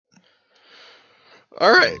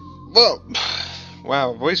Alright, well,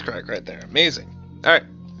 wow, voice crack right there, amazing. Alright,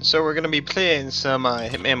 so we're gonna be playing some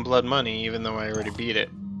Hitman Blood Money, even though I already beat it.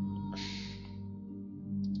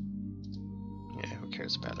 Yeah, who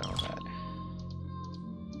cares about all that?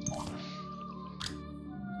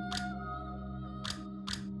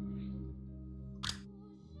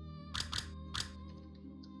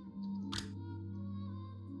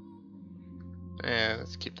 Yeah,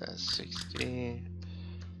 let's keep that at 60.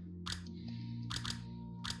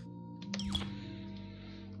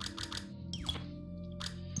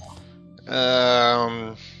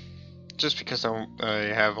 Just because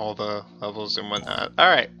I have all the levels and whatnot.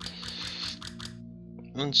 Alright.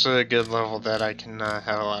 It's a good level that I can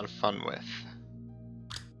have a lot of fun with.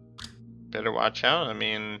 Better watch out, I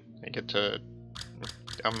mean,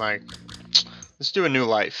 I'm like, let's do a new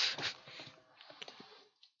life.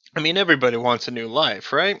 I mean, everybody wants a new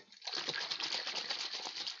life, right?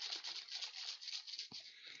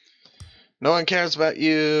 No one cares about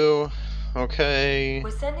you. Okay. We're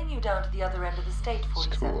sending you down to the other end of the state, 47. It's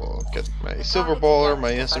cool. Get my silver baller,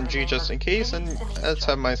 my SMG just in case, and let's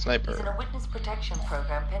have my He's in a sniper. witness protection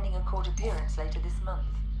program pending a court appearance later this month.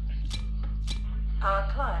 Our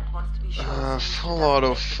client wants to be sure. Full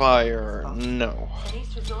auto fire. No.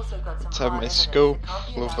 Let's have my scope,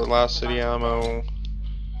 low velocity ammo,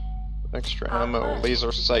 extra ammo,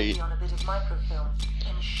 laser sight. On a bit of microfilm.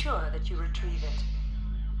 Ensure that you retrieve it.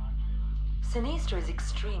 Sinistra is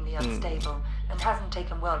extremely unstable and hasn't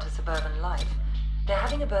taken well to suburban life. They're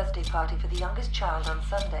having a birthday party for the youngest child on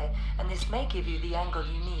Sunday, and this may give you the angle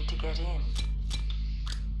you need to get in.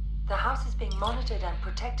 The house is being monitored and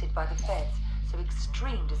protected by the feds, so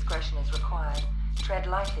extreme discretion is required. Tread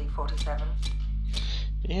lightly, 47.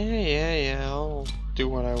 Yeah, I'll do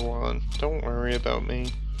what I want. Don't worry about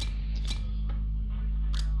me.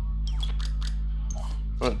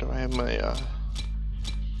 What, do I have my,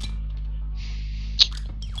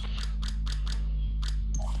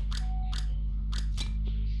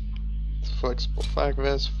 flexible flak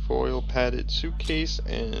vest, foil padded suitcase,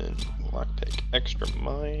 and lockpick. Extra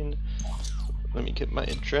mine. Let me get my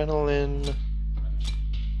adrenaline.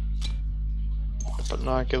 My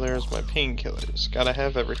binoculars, my painkillers. Gotta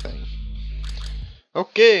have everything.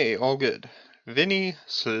 Okay, all good. Vinny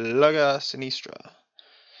Slugga Sinistra.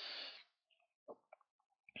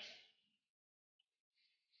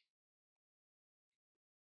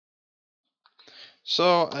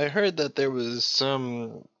 So, I heard that there was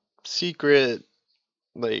some secret,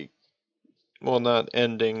 like, well, not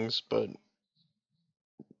endings, but,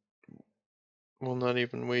 well, not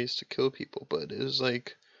even ways to kill people, but it was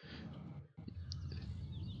like,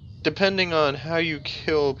 depending on how you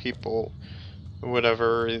kill people,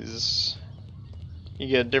 whatever, is, you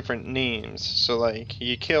get different names. So, like,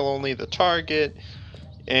 you kill only the target,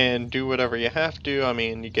 and do whatever you have to. I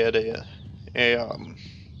mean, you get oh,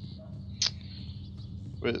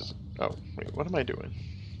 wait, what am I doing?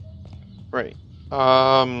 Right.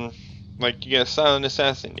 Like, you get a silent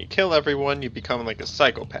assassin. You kill everyone, you become like a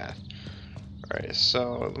psychopath. Alright,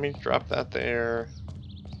 so let me drop that there.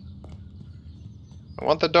 I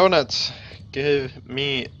want the donuts. Give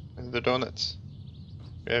me the donuts.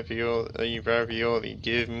 Ravioli.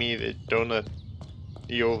 Give me the donut.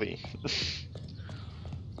 Ioli.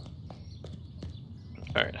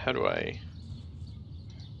 Alright, how do I...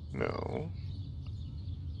 No,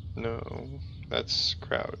 that's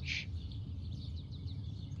crouch.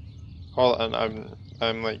 Hold on,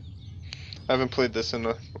 I'm like, I haven't played this in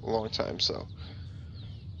a long time, so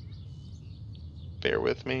bear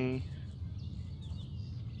with me.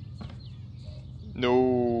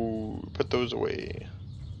 No, put those away.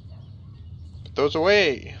 Put those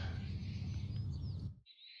away.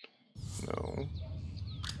 No.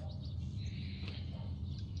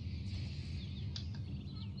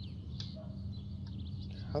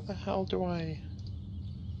 How the hell do I...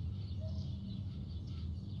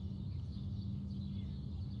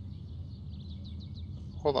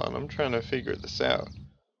 Hold on, I'm trying to figure this out.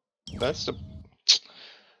 That's the...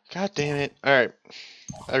 God damn it. Alright.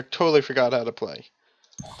 I totally forgot how to play.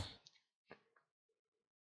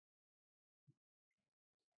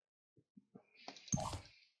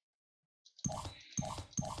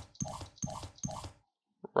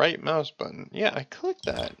 Right mouse button. Yeah, I clicked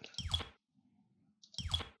that.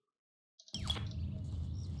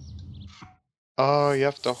 Oh, you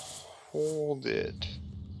have to hold it.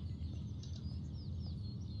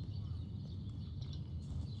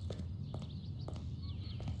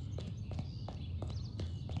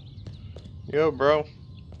 Yo, bro.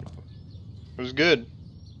 It was good.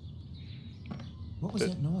 What was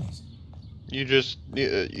that noise? You just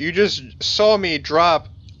saw me drop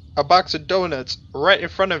a box of donuts right in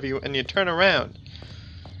front of you and you turn around.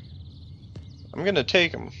 I'm gonna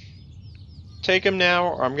take him. Take him now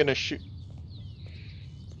or I'm gonna shoot.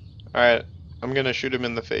 Alright, I'm gonna shoot him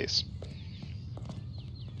in the face.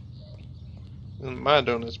 My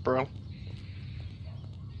donuts, bro.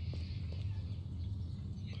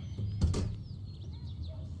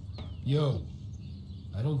 Yo,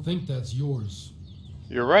 I don't think that's yours.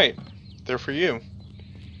 You're right. They're for you.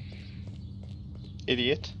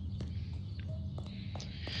 Idiot.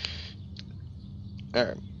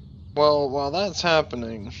 Alright. Well, while that's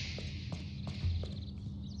happening...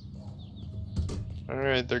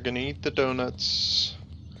 Alright, they're gonna eat the donuts.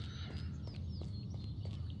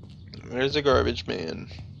 There's a garbage man.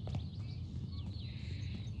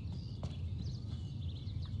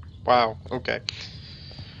 Wow, okay.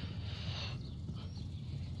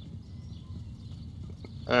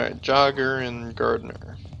 Alright, Jogger and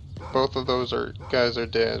Gardner. Both of those guys are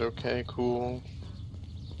dead. Okay, cool.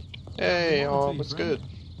 Hey, all what's good?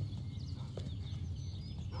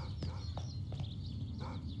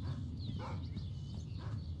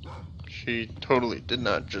 She totally did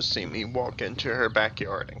not just see me walk into her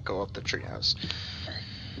backyard and go up the treehouse.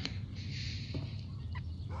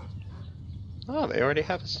 Oh, they already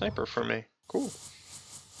have a sniper for me. Cool.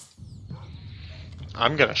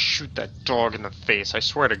 I'm gonna shoot that dog in the face, I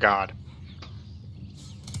swear to God.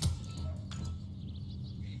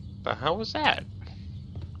 The hell was that?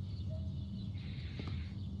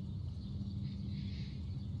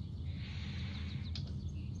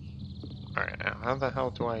 Alright, now how the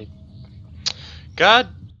hell do I... God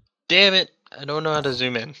damn it! I don't know how to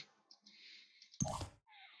zoom in.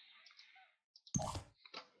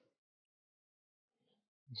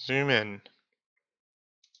 Zoom in.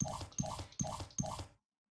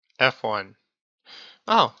 F1.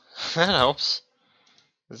 Oh, that helps.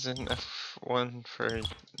 Isn't F1 for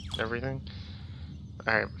everything?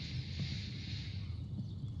 Alright.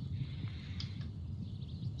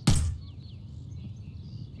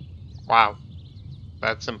 Wow.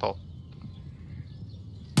 That's simple.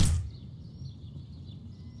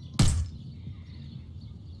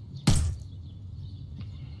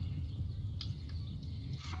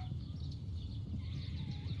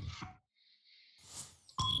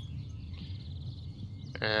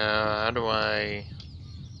 How do I...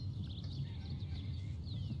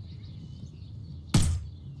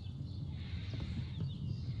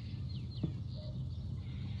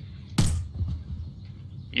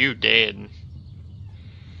 You dead.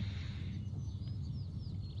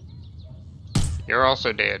 You're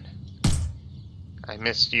also dead. I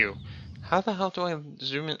missed you. How the hell do I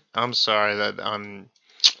zoom in? I'm sorry that God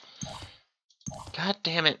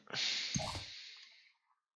damn it.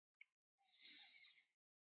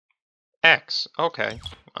 X. Okay.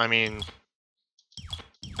 I mean...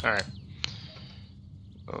 Alright.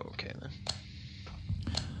 Okay then.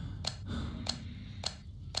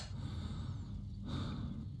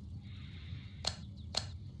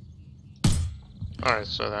 Alright,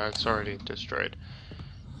 so that's already destroyed.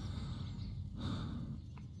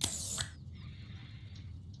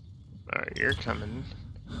 Alright, you're coming.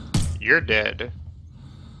 You're dead.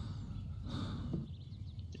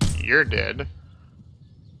 You're dead.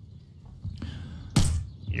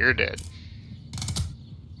 You're dead.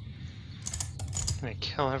 I'm gonna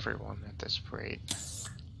kill everyone at this rate.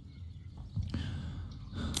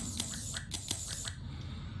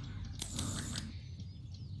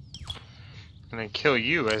 I'm gonna kill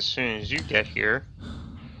you as soon as you get here.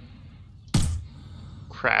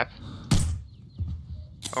 Crap.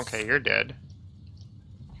 Okay, you're dead.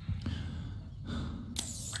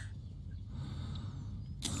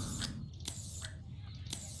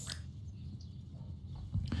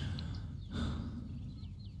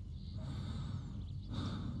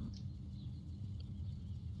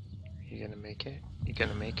 You gonna make it? You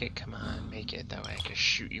gonna make it? Come on, make it. That way I can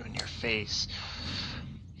shoot you in your face.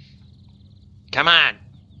 Come on!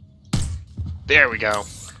 There we go.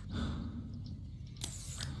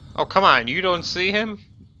 Oh, come on, you don't see him?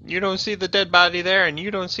 You don't see the dead body there, and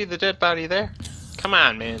you don't see the dead body there? Come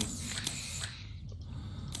on, man.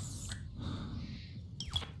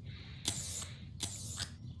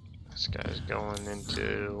 This guy's going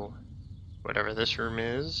into whatever this room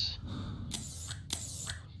is.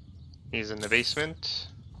 He's in the basement.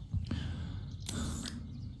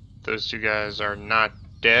 Those two guys are not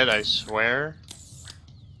dead, I swear.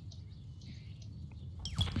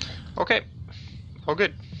 Okay. All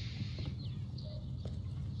good.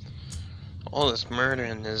 All this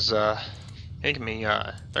murdering is making me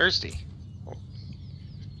thirsty.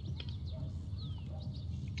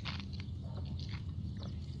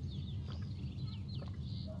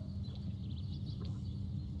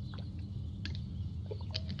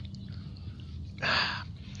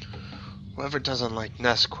 Whoever doesn't like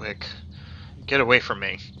Nesquik, get away from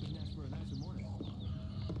me.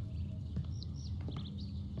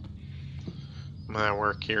 My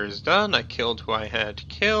work here is done. I killed who I had to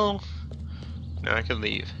kill. Now I can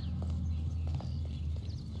leave.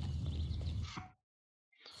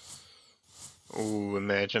 Ooh,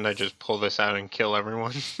 imagine I just pull this out and kill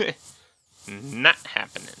everyone. Not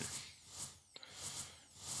happening.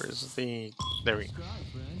 Where's the... There we go.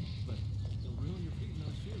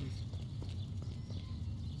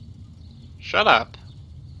 Shut up.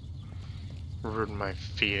 Ruin my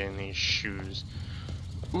feet in these shoes.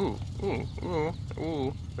 Ooh, ooh, ooh,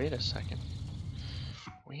 ooh. Wait a second.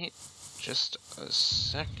 Wait just a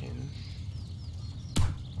second.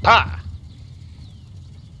 Pa!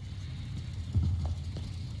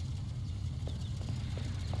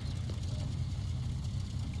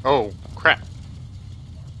 Oh, crap.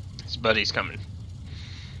 His buddy's coming.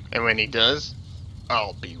 And when he does,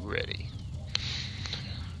 I'll be ready.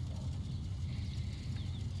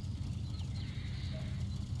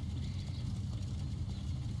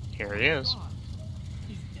 Here he is.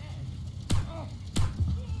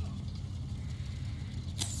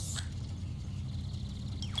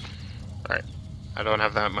 Alright, I don't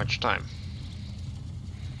have that much time.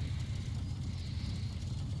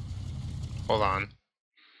 Hold on.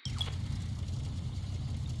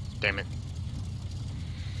 Damn it.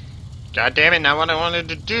 God damn it, not what I wanted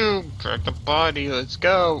to do! Track the body, let's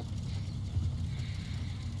go!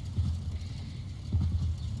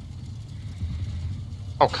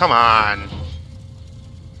 Oh, come on!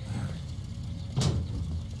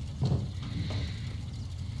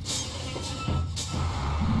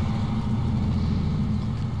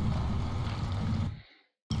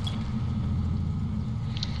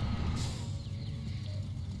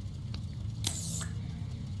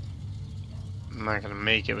 I'm not gonna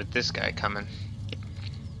make it with this guy coming.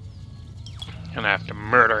 Gonna have to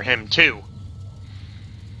murder him too.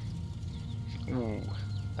 Ooh,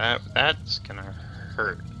 that's gonna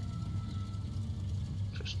hurt.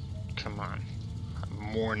 Just come on,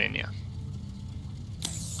 I'm warning you.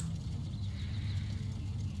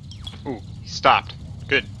 Ooh, he stopped.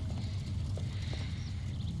 Good.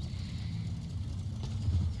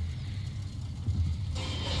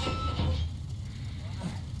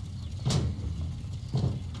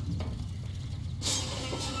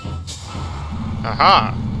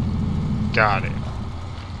 Aha! Got it.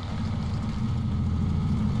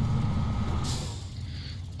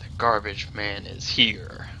 The garbage man is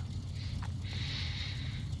here.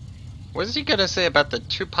 What is he gonna say about the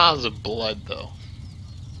 2 piles of blood, though?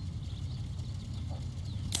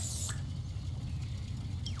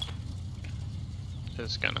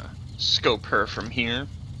 Just gonna scope her from here.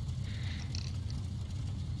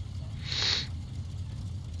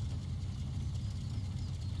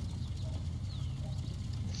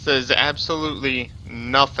 Says absolutely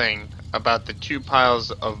nothing about the 2 piles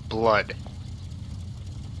of blood.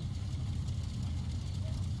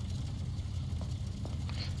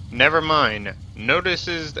 Never mind.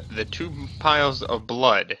 Notices the 2 piles of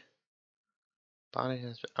blood. Body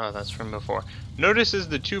has... Oh, that's from before. Notices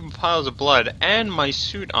the 2 piles of blood and my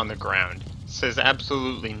suit on the ground. Says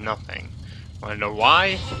absolutely nothing. Wanna know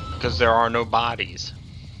why? Because there are no bodies.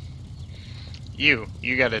 You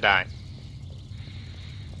gotta die.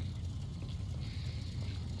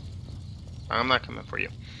 I'm not coming for you.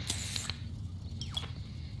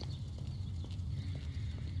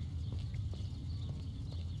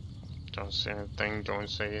 Don't say anything, don't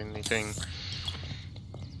say anything.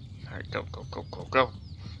 Alright, go, go, go, go, go.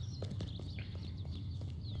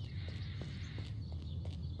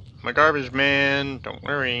 I'm a garbage man, don't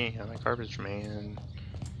worry, I'm a garbage man.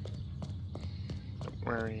 Don't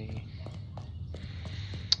worry.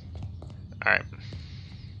 Alright.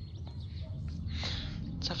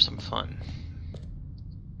 Let's have some fun.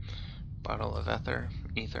 Bottle of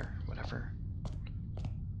ether, whatever.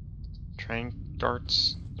 Trank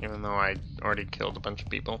darts, even though I already killed a bunch of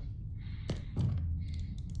people.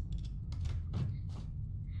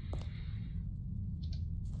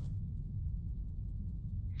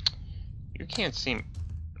 You can't see me.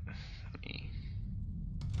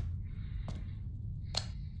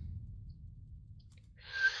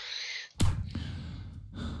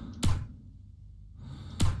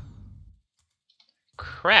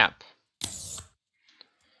 Crap.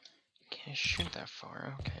 Can't shoot that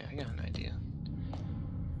far. Okay, I got an idea.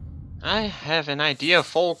 I have an idea,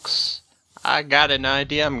 folks. I got an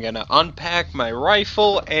idea. I'm gonna unpack my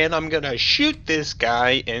rifle and I'm gonna shoot this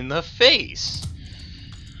guy in the face.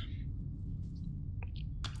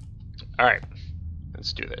 Alright,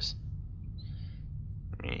 let's do this.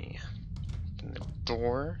 Let me open the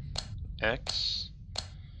door X.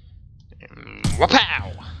 And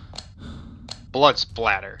wapow! Blood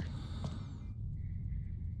splatter.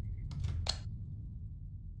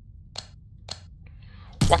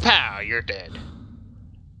 Wapow! You're dead.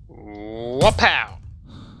 Wapow!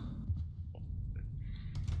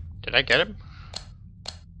 Did I get him?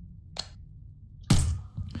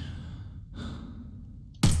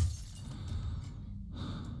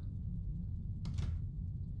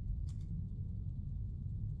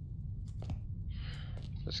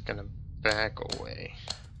 Just gonna back away.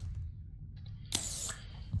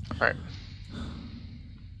 Alright.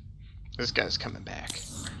 This guy's coming back.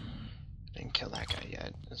 Didn't kill that guy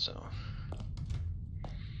yet, so.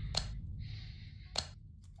 I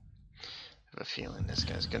have a feeling this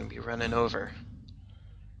guy's gonna be running over.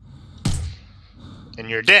 And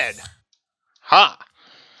you're dead! Ha!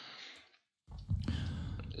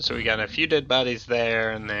 So we got a few dead bodies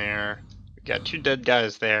there and there. We got 2 dead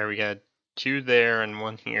guys there. We got 2 there and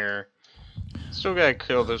 1 here. Still gotta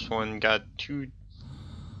kill this one. Got 2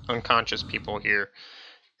 unconscious people here.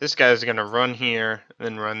 This guy's gonna run here,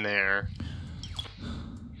 then run there.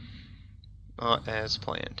 As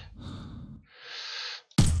planned.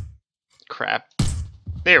 Crap.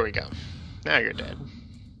 There we go. Now you're dead.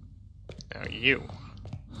 Now you.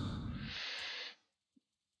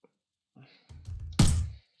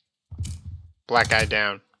 Black guy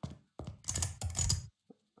down.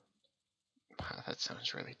 Wow, that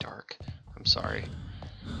sounds really dark. I'm sorry.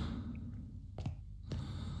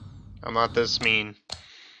 I'm not this mean.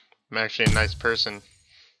 I'm actually a nice person.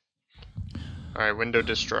 Alright, window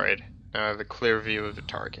destroyed. Now I have a clear view of the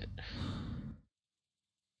target.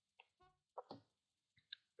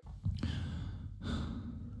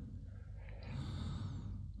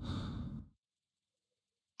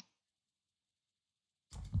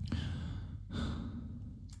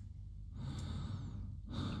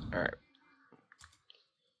 Alright.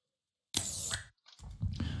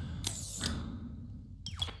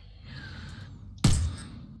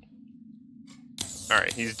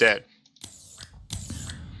 Alright, he's dead.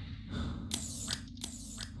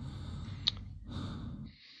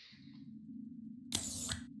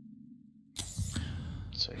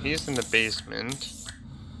 So he's in the basement.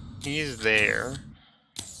 He's there.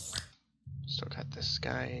 Still got this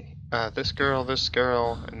guy, this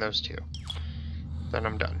girl, and those 2. Then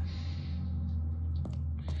I'm done.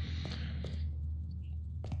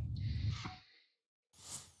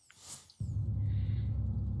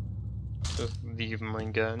 Just leave my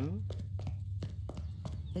gun.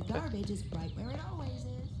 The garbage is right where it always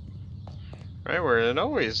is. Right where it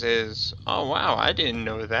always is. Oh wow, I didn't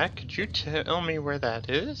know that. Could you tell me where that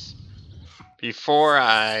is? Before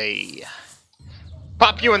I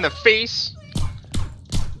pop you in the face.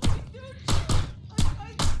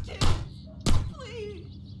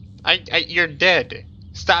 You're dead.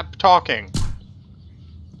 Stop talking.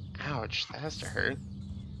 Ouch, that has to hurt.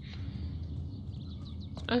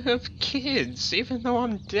 I have kids. Even though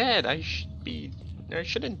I'm dead, I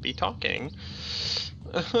shouldn't be talking.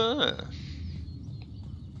 Alright,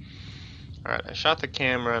 I shot the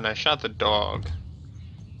camera and I shot the dog.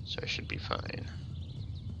 So I should be fine.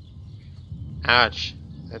 Ouch.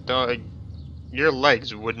 That dog, your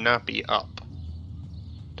legs would not be up.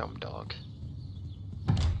 Dumb dog.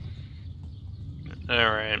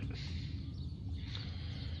 Alright.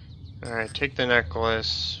 Alright, take the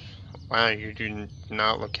necklace. Wow, you do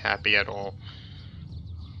not look happy at all.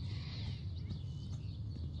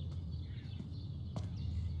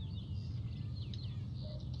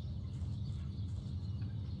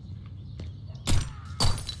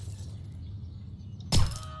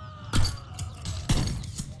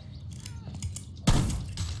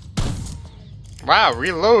 Wow,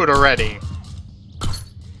 reload already.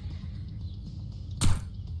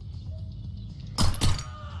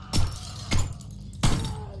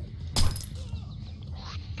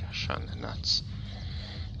 On the nuts.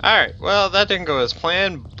 Alright, well that didn't go as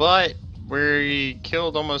planned, but we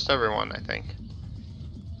killed almost everyone, I think.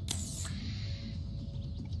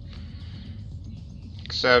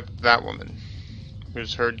 Except that woman,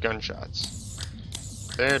 who's heard gunshots.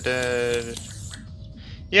 They're dead.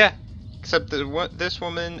 Yeah, except this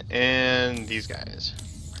woman and these guys.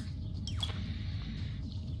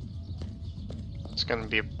 It's gonna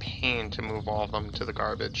be a pain to move all of them to the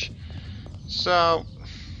garbage. So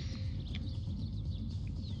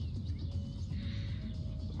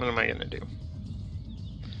what am I gonna do?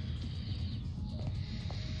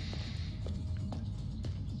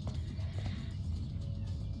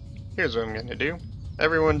 Here's what I'm gonna do.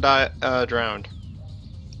 Everyone drowned.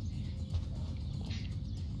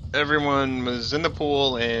 Everyone was in the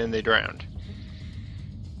pool and they drowned.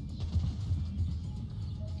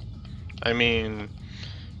 I mean,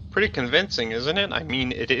 pretty convincing, isn't it? I mean,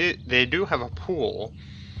 they do have a pool,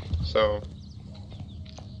 so...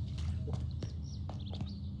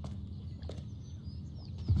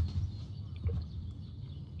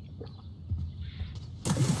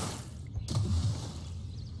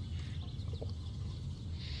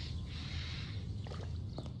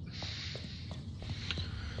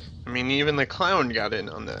 I mean, even the clown got in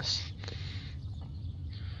on this.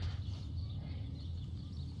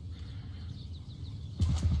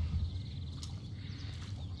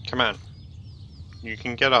 Come on. You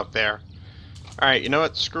can get up there. Alright, you know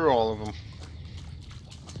what? Screw all of them.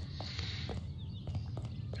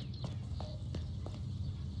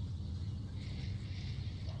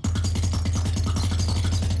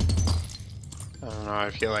 I don't know,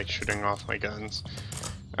 I feel like shooting off my guns.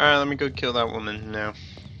 Alright, let me go kill that woman now.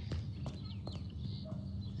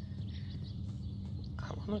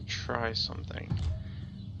 I want to try something.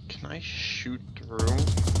 Can I shoot through?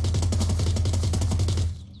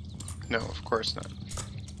 No, of course not.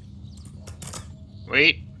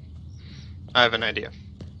 Wait! I have an idea.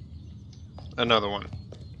 Another one.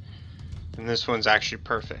 And this one's actually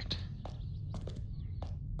perfect.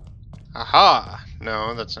 Aha!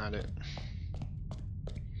 No, that's not it.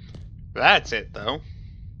 That's it, though.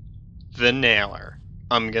 The nailer.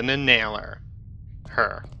 I'm gonna nail her.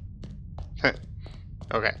 Her.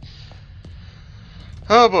 Okay.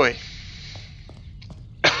 Oh boy.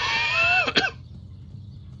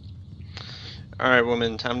 Alright,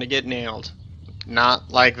 woman, time to get nailed. Not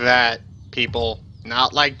like that, people.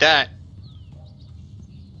 Not like that.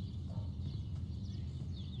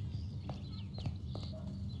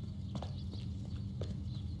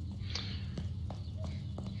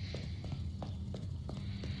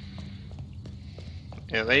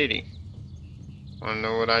 Hey, lady. Wanna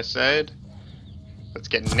know what I said? Let's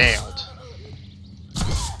get nailed.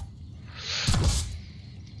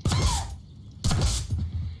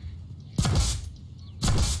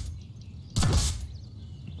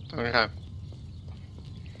 Okay.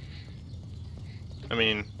 I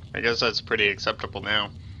mean, I guess that's pretty acceptable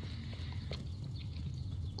now.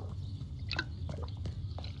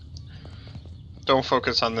 Don't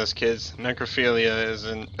focus on this, kids. Necrophilia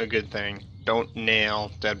isn't a good thing. Don't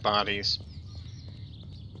nail dead bodies.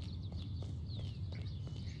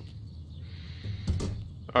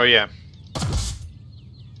 Oh yeah.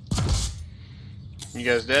 You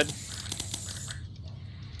guys dead?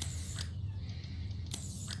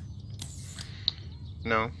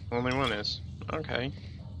 No, only one is. Okay.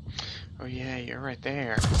 Oh yeah, you're right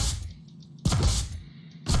there.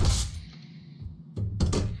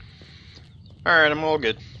 Alright, I'm all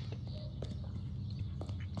good.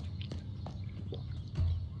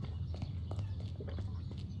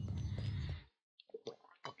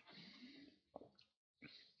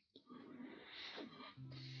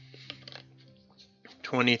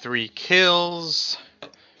 "23 kills.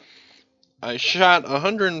 I shot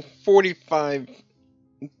 145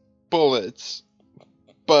 bullets,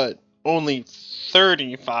 but only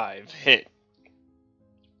 35 hit.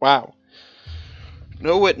 Wow.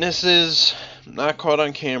 No witnesses, not caught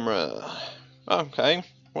on camera. Okay,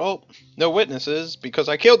 well, no witnesses because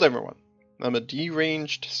I killed everyone. I'm a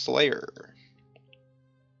deranged slayer.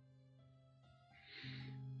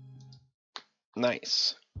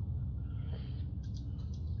 Nice.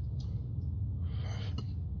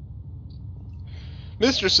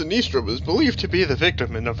 Mr. Sinistro was believed to be the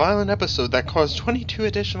victim in a violent episode that caused 22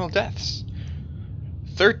 additional deaths.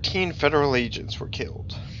 13 federal agents were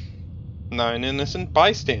killed. 9 innocent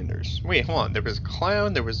bystanders. Wait, hold on. There was a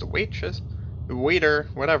clown, there was the waitress, the waiter,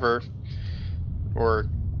 whatever. Or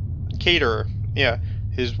caterer. Yeah.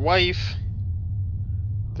 His wife,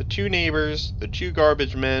 the 2 neighbors, the 2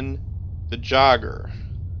 garbage men, the jogger.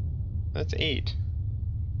 That's 8.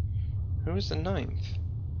 Who was the 9th?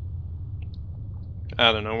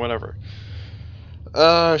 I don't know, whatever.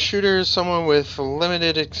 Shooter is someone with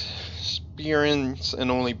limited experience and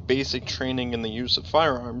only basic training in the use of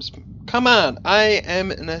firearms. Come on, I am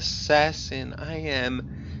an assassin. I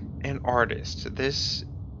am an artist. This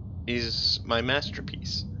is my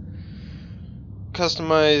masterpiece.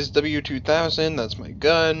 Customized W2000, that's my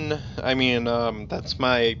gun. I mean, that's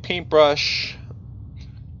my paintbrush.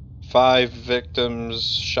 5 victims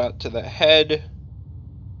shot to the head.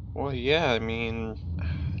 Well, yeah, I mean,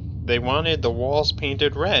 they wanted the walls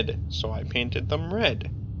painted red, so I painted them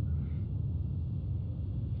red.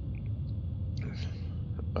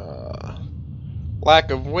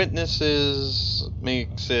 Lack of witnesses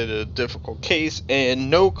makes it a difficult case,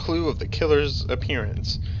 and no clue of the killer's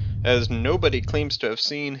appearance, as nobody claims to have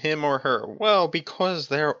seen him or her. Well, because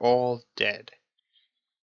they're all dead.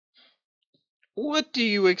 What do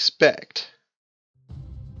you expect?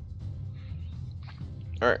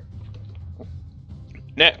 Alright.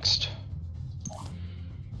 Next.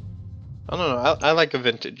 I don't know, I like a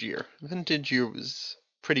vintage year. Vintage year was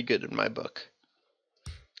pretty good in my book.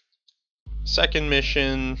 Second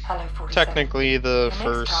mission, Hello, 47. technically the Your next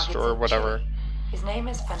first target's or in whatever. Chile. His name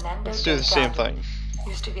is Fernando Let's do the same Delgado. thing.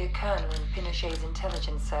 Used to be a colonel in Pinochet's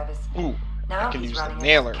intelligence service. Ooh, Now I can he's use the running a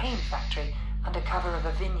nailer. cocaine factory under cover of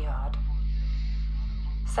a vineyard.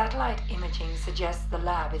 Satellite imaging suggests the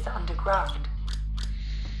lab is underground.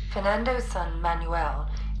 Fernando's son, Manuel.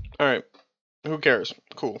 Alright, who cares?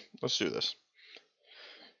 Cool, let's do this.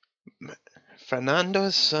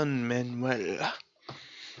 Fernando's son, Manuel.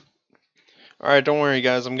 Alright, don't worry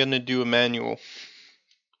guys, I'm gonna do a manual.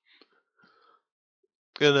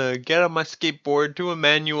 Gonna get on my skateboard, do a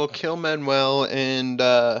manual, kill Manuel and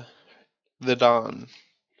the Don.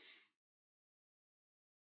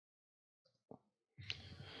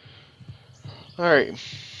 Alright.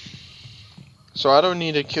 So I don't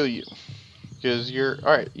need to kill you. Because you're...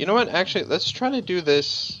 Alright, you know what? Actually, let's try to do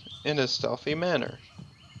this in a stealthy manner.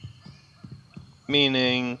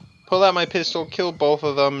 Meaning, pull out my pistol, kill both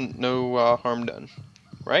of them, no harm done.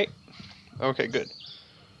 Right? Okay, good.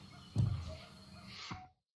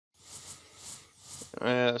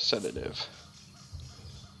 Sedative.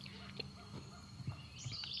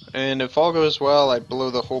 And if all goes well, I blow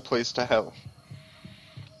the whole place to hell.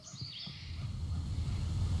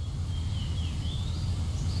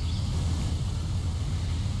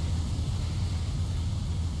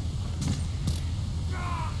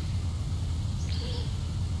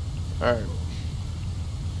 Alright.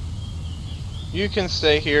 You can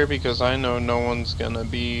stay here because I know no one's gonna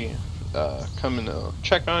be coming to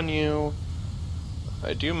check on you.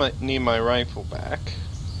 I do need my rifle back.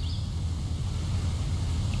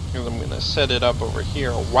 Because I'm gonna set it up over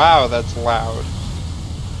here. Wow, that's loud.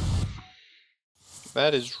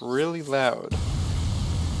 That is really loud.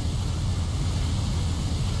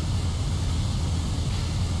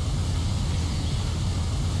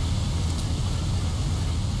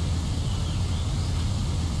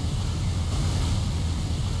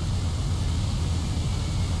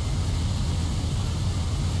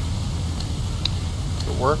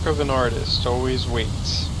 The work of an artist always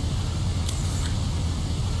waits.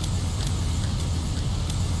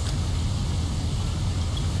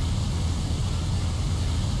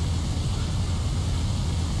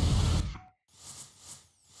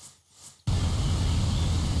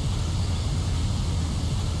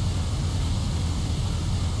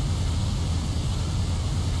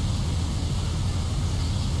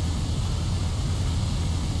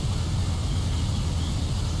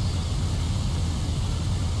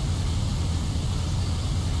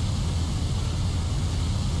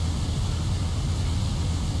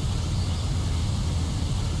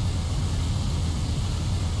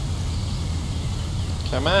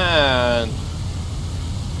 Come on!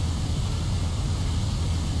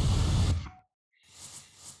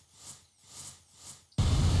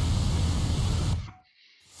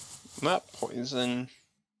 Not poison.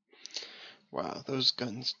 Wow, those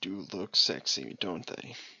guns do look sexy, don't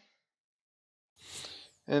they?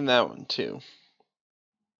 And that one too.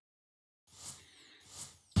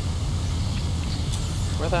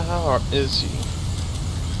 Where the hell is he?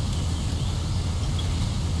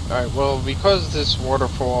 Alright, well, because this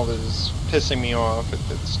waterfall is pissing me off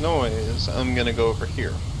with its noise, I'm gonna go over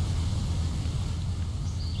here.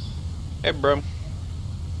 Hey, bro.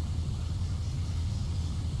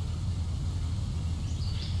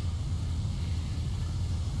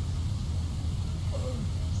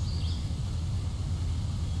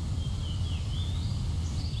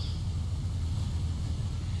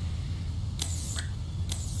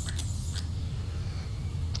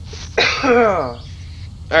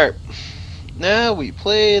 Alright, now we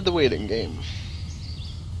play the waiting game.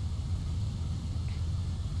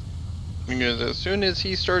 Because as soon as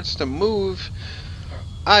he starts to move,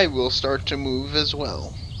 I will start to move as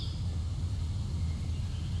well.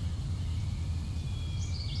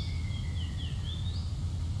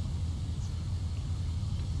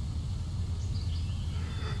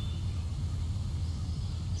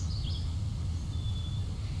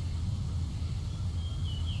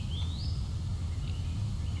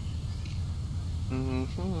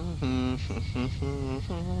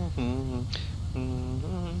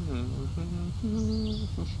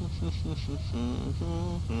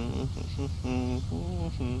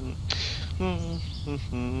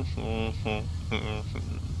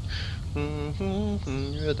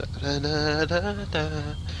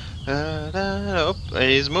 Oh,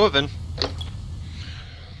 he's moving.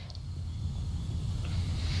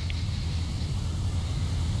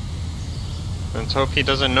 Let's hope he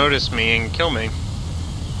doesn't notice me and kill me.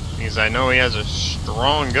 Because I know he has a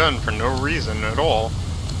strong gun for no reason at all.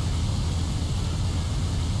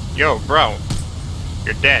 Yo, bro.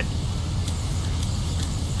 You're dead.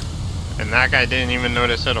 And that guy didn't even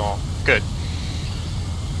notice at all. Good.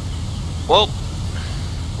 Well,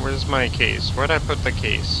 where's my case? Where'd I put the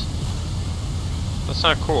case? That's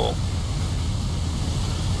not cool.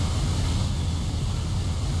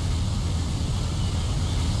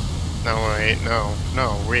 No, wait,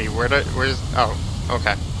 no, wait, where's, oh,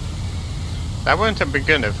 okay. That wouldn't have been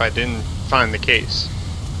good if I didn't find the case.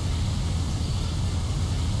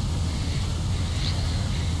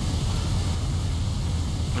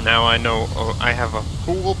 Now I know, I have a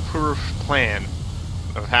foolproof plan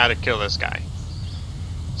of how to kill this guy.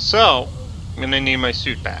 So, I'm gonna need my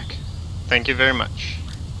suit back. Thank you very much.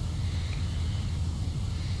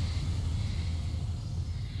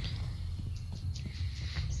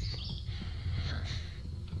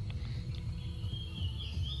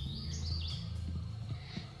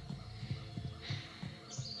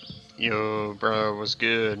 Yo, bro, what's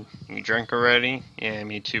good? You drank already? Yeah,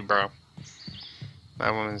 me too, bro.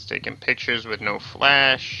 That woman's taking pictures with no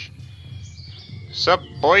flash. Sup,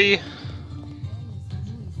 boy?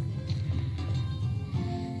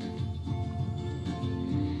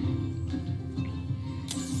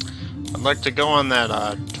 I'd like to go on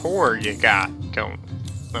that tour you got going.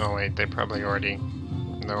 Oh wait, they probably already.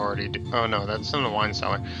 They're already. Oh no, that's in the wine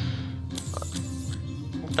cellar.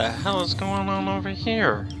 What the hell is going on over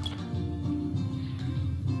here?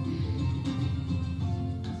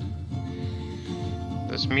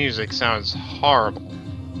 This music sounds horrible.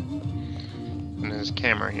 And this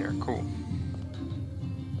camera here, cool.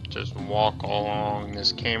 Just walk along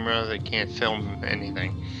this camera. They can't film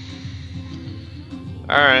anything.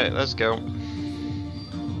 Alright, let's go.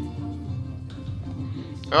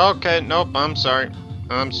 Okay, nope, I'm sorry.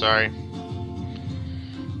 I'm sorry.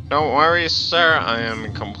 Don't worry, sir. I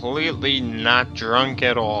am completely not drunk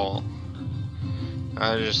at all.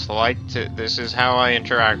 I just like to... This is how I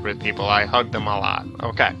interact with people. I hug them a lot.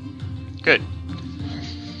 Okay. Good.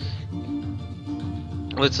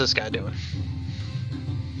 What's this guy doing?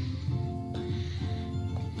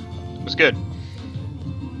 What's good?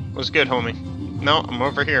 What's good, homie? No, I'm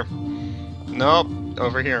over here. Nope,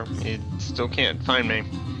 over here. You still can't find me.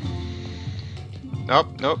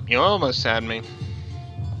 Nope, nope, you almost had me.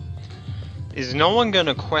 Is no one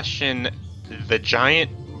gonna question the giant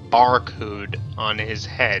barcode on his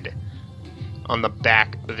head? On the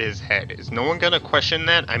back of his head? Is no one gonna question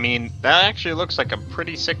that? I mean, that actually looks like a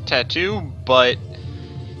pretty sick tattoo, but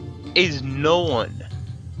is no one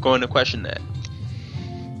going to question that?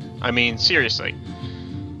 I mean, seriously.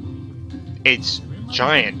 It's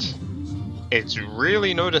giant. It's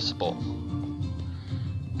really noticeable.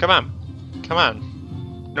 Come on. Come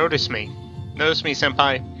on. Notice me. Notice me,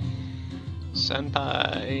 senpai.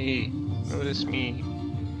 Senpai. Notice me.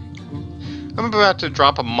 I'm about to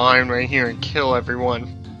drop a mine right here and kill everyone.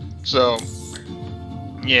 So,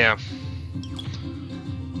 yeah.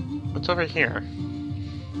 What's over here?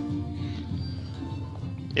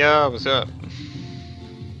 Yeah, what's up?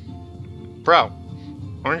 Bro,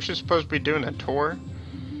 aren't you supposed to be doing a tour?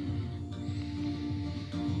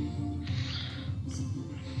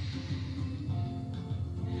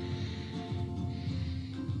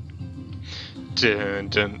 Dun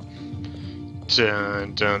dun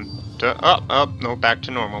dun dun dun. Oh, no, back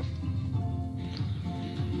to normal.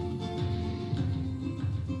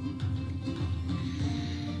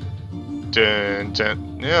 Dun dun.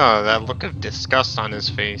 Yeah, that look of disgust on his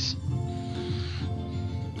face.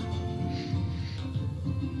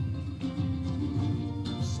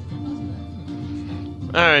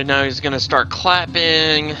 Alright, now he's gonna start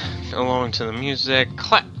clapping along to the music.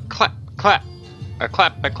 Clap, clap, clap. A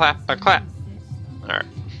clap, a clap, a clap. Alright.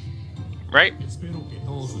 Right?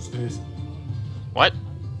 What?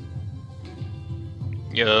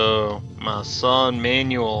 Yo, my son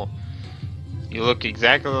Manuel. You look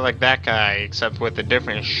exactly like that guy, except with a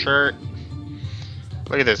different shirt.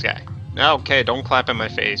 Look at this guy. Okay, don't clap in my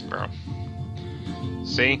face, bro.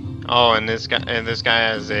 See? Oh, and this guy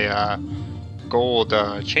has a gold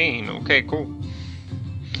chain. Okay, cool.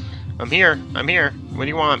 I'm here. I'm here. What do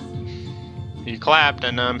you want? You clapped,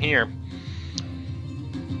 and I'm here.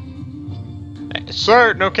 Hey,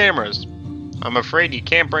 sir, no cameras. I'm afraid you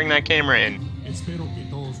can't bring that camera in.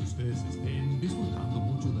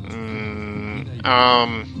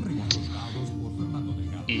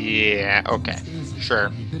 Yeah, okay,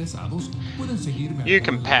 sure. You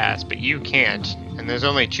can pass, but you can't. And there's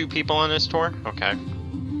only 2 people on this tour? Okay.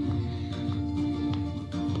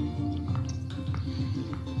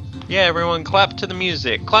 Yeah, everyone clap to the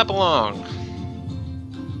music. Clap along.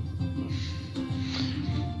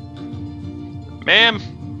 Ma'am,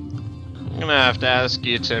 I'm gonna have to ask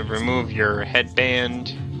you to remove your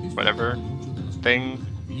headband, whatever, thing.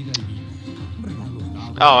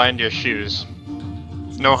 Oh, and your shoes.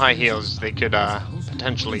 No high heels, they could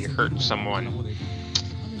potentially hurt someone.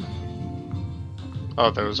 Oh,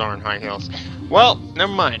 those aren't high heels. Well,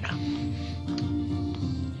 never mind.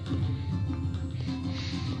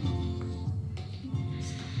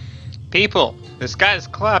 People, this guy's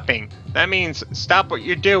clapping. That means stop what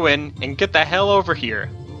you're doing and get the hell over here.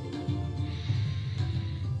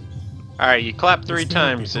 Alright, you clap 3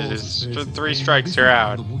 times. It's 3 strikes, you're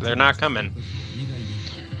out. They're not coming.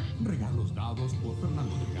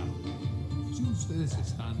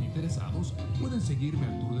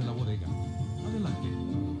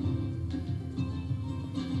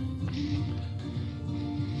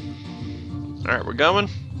 Alright, we're going?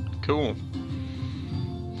 Cool.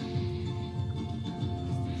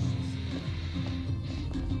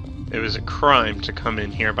 It was a crime to come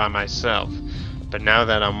in here by myself, but now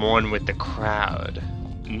that I'm one with the crowd,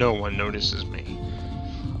 no one notices me.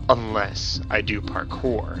 Unless I do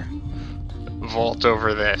parkour. Vault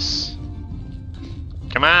over this.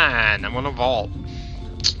 Come on, I want to vault.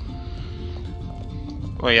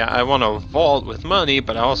 Well, yeah, I want to vault with money,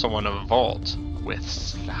 but I also want to vault with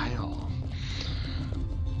style.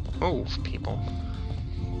 Move, people.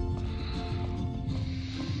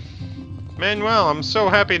 Manuel, I'm so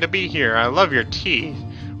happy to be here. I love your teeth.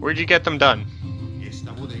 Where'd you get them done?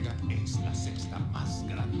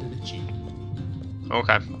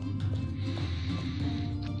 Okay.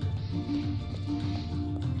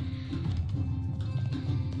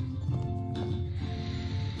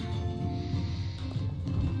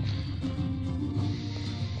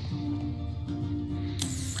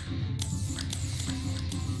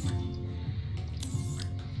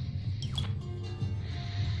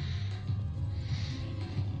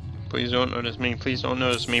 Please don't notice me, please don't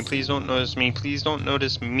notice me, please don't notice me, please don't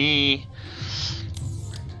notice me.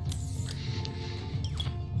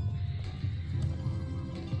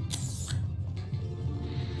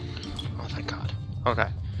 Oh, thank God. Okay.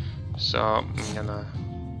 So, I'm gonna...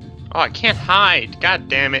 Oh, I can't hide! God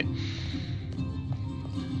damn it!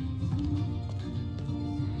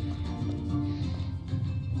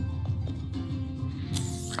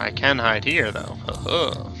 I can hide here, though.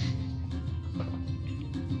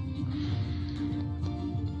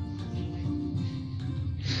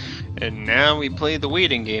 And now we play the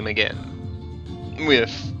waiting game again.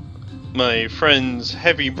 With my friend's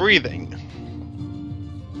heavy breathing.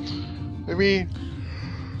 I mean...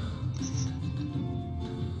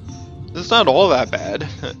 it's not all that bad,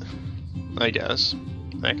 I guess.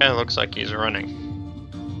 That guy looks like he's running.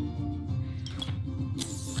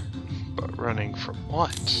 But running from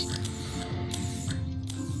what?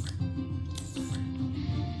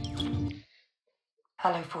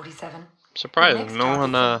 Hello, 47. Surprised, no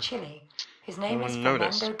one, Chile. His name no is one Fernando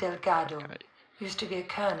noticed. Delgado. Okay. Used to be a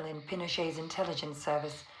colonel in Pinochet's intelligence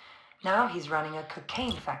service. Now he's running a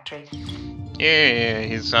cocaine factory. Yeah,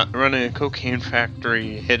 he's running a cocaine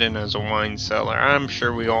factory hidden as a wine cellar. I'm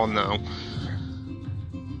sure we all know.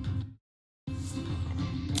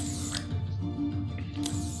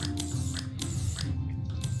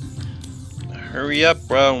 Hurry up,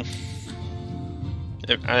 bro.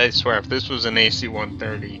 I swear, if this was an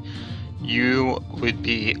AC-130, you would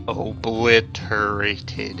be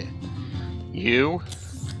obliterated. You?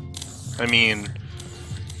 I mean,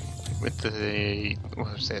 with the,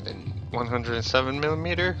 what was it,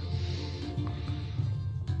 107mm?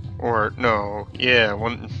 Or, no, yeah,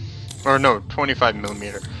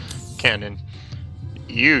 25mm cannon.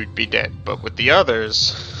 You'd be dead, but with the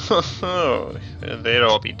others, they'd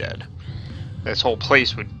all be dead. This whole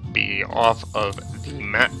place would be off of the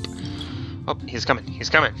map. Oh, he's coming,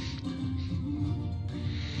 he's coming.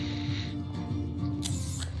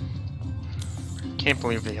 Can't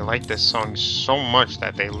believe they like this song so much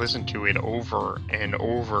that they listen to it over and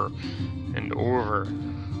over and over.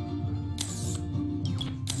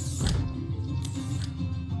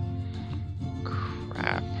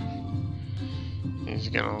 Crap. He's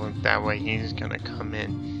gonna look that way, he's gonna come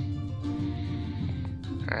in.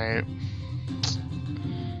 Alright.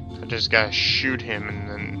 I just gotta shoot him and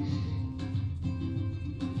then...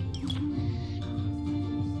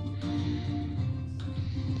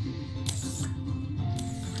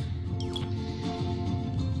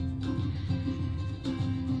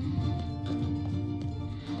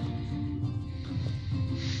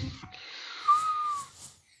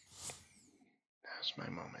 Now's my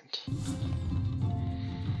moment.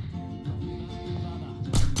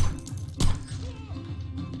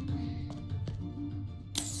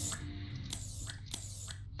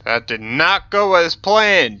 That did not go as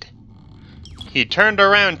planned. He turned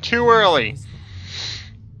around too early.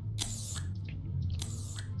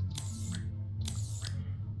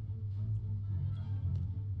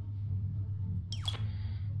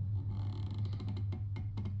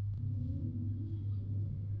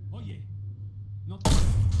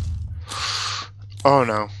 Oh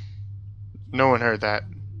no. No one heard that.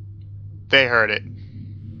 They heard it.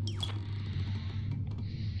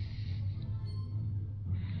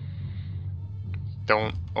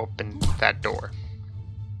 Don't open that door.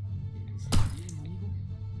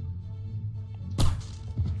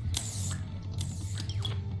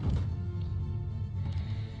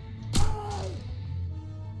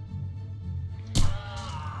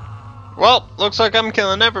 Well, looks like I'm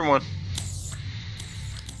killing everyone.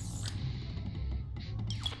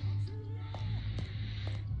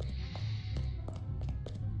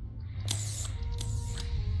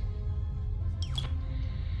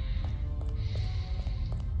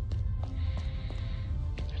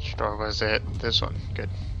 Which door was it? This one. Good.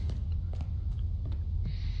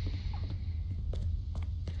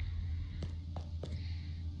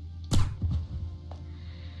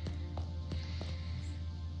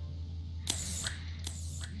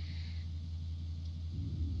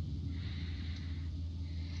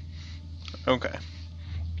 Okay.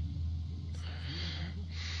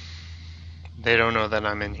 They don't know that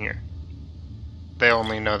I'm in here. They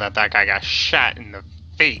only know that that guy got shot in the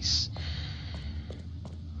face.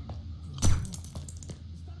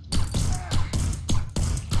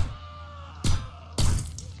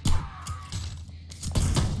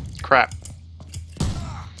 Crap.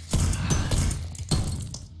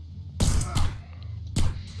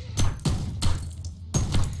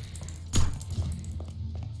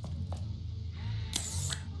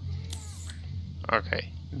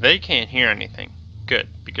 Okay, they can't hear anything. Good,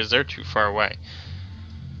 because they're too far away.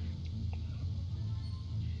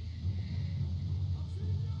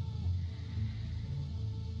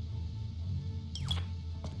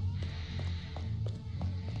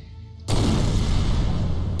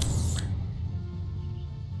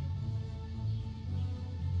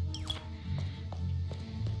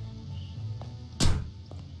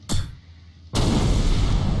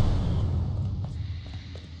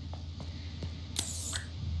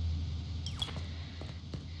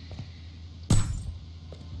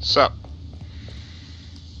 So,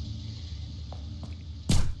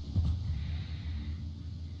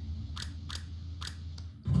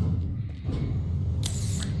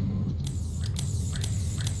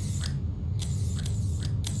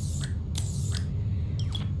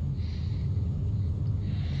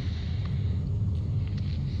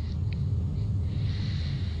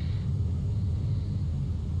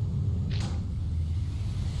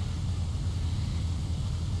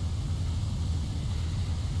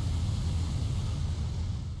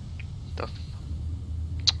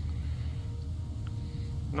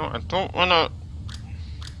 no, I don't wanna.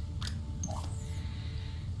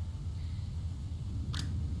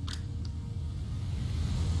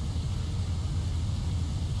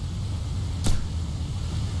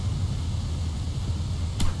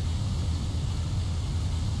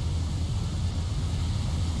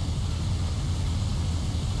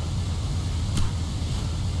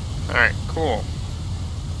 Alright, cool.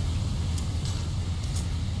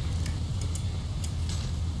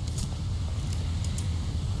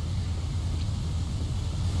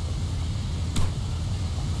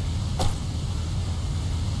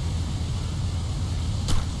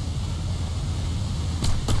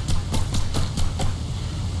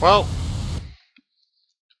 Well,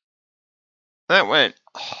 that went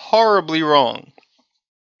horribly wrong.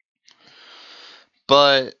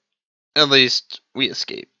 But at least we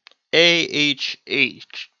escaped.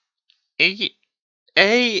 A-H-H. A-A-H-M.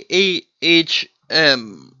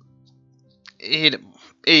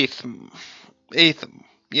 Atham.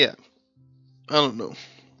 Yeah. I don't know.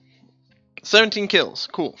 17 kills.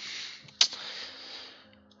 Cool.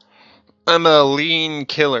 I'm a lean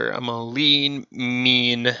killer. I'm a lean,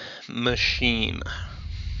 mean machine.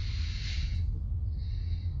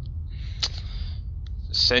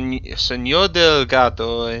 Senor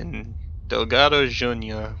Delgado and Delgado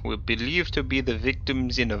Jr. were believed to be the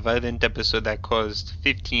victims in a violent episode that caused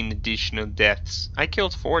 15 additional deaths. I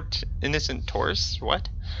killed 4 innocent tourists? What?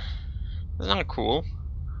 That's not cool.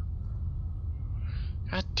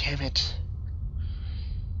 God damn it.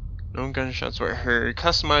 No gunshots were heard.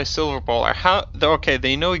 Customized silver baller. How? Okay,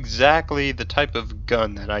 they know exactly the type of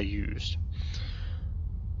gun that I used.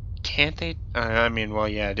 Can't they? I mean, well,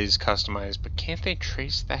 yeah, it is customized, but can't they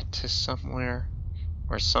trace that to somewhere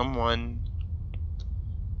or someone?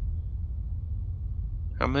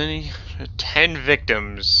 How many? 10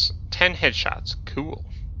 victims. 10 headshots. Cool.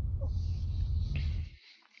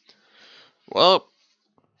 Well,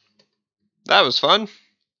 that was fun.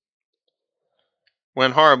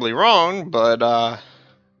 Went horribly wrong, but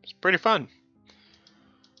it's pretty fun.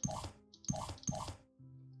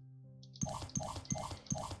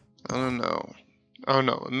 I don't know. Oh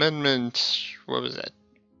no, amendment, what was that?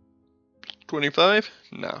 25?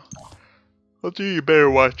 No. I'll do you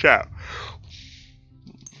better watch out.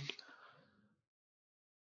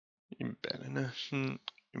 You better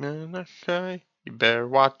not try. You better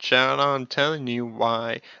watch out, I'm telling you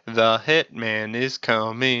why. The Hitman is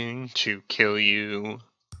coming to kill you.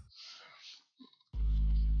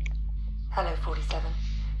 Hello, 47.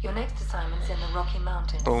 Your next assignment's in the Rocky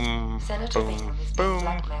Mountains. Boom, Senator boom, Bingham is being boom.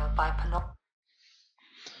 blackmailed by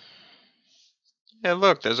Hey,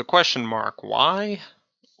 look, there's a question mark. Why?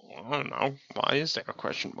 I don't know. Why is there a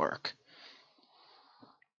question mark?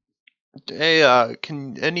 Hey,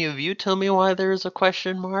 can any of you tell me why there's a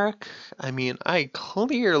question mark? I mean, I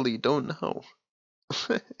clearly don't know.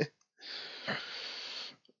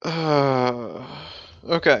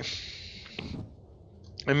 Okay.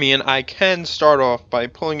 I mean, I can start off by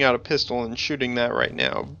pulling out a pistol and shooting that right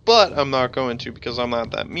now, but I'm not going to because I'm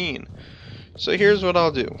not that mean. So here's what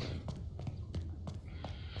I'll do.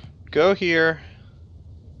 Go here,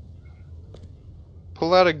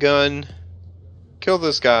 pull out a gun, kill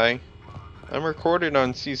this guy. I'm recorded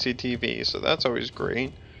on CCTV, so that's always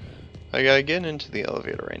great. I gotta get into the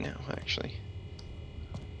elevator right now, actually.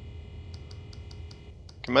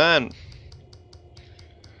 Come on.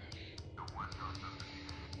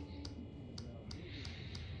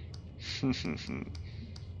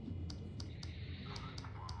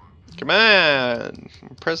 Come on!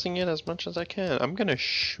 I'm pressing it as much as I can. I'm gonna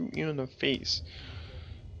shoot you in the face.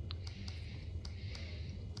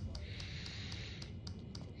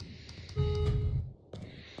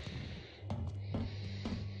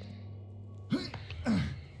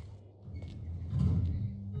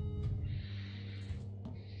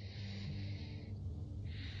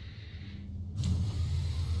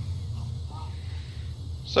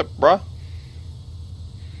 What's up, bruh?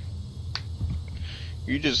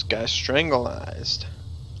 You just got strangleized.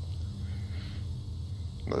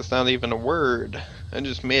 That's not even a word. I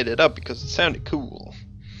just made it up because it sounded cool.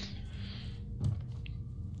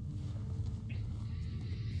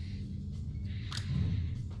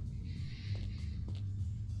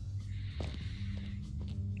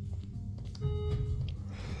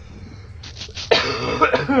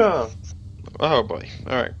 Oh boy.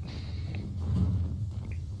 Alright.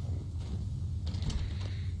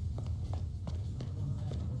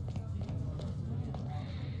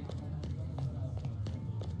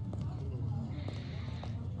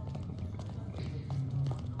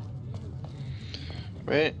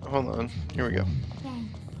 Wait, hold on. Here we go.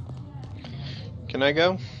 Thanks. Can I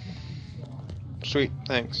go? Sweet,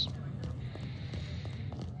 thanks.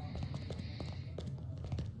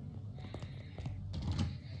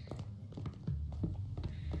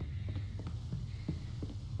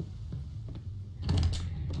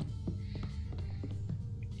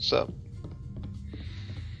 What's up?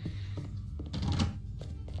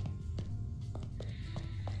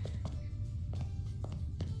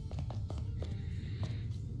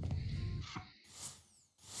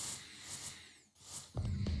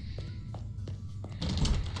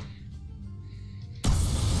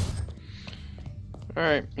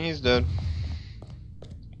 Alright, he's dead.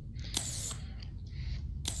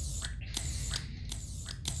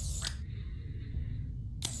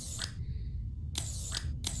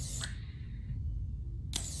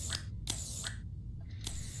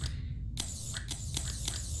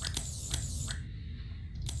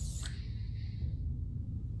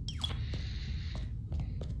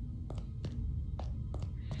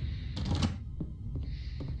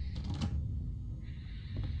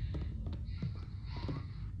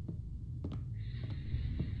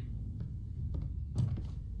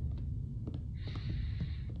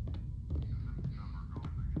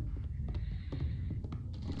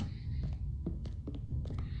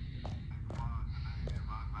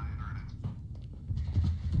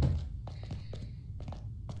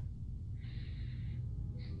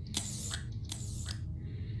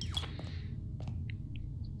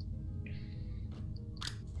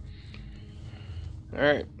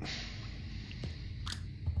 Alright.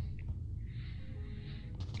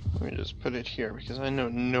 Let me just put it here because I know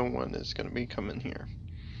no one is going to be coming here.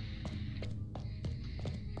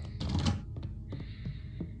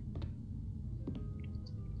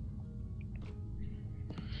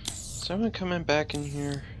 Is someone coming back in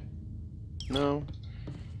here? No.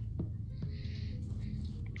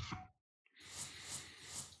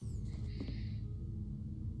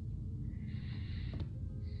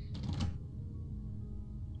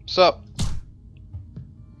 Sup?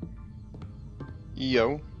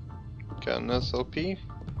 Yo. Got an SLP?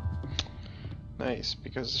 Nice,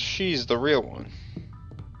 because she's the real one.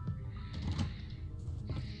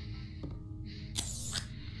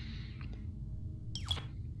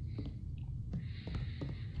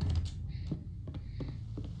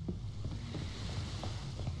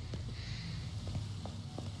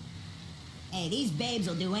 Hey, these babes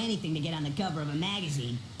will do anything to get on the cover of a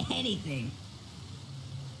magazine. Anything.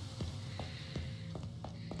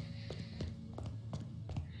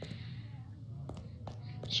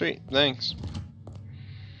 Sweet, thanks.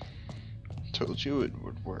 Told you it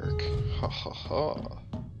would work. Ha ha ha.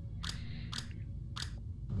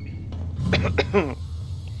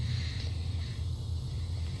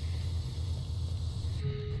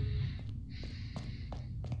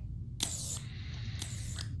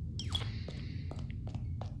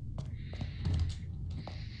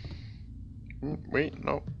 Wait,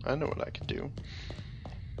 no, I know what I can do.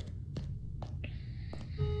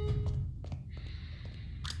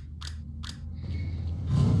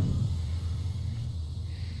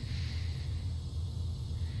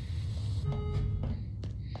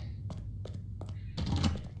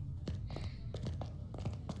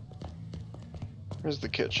 Where's the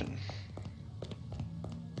kitchen?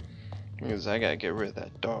 Because I gotta get rid of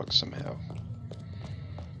that dog somehow.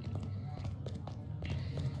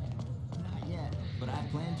 Not yet, but I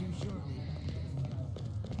plan to shortly.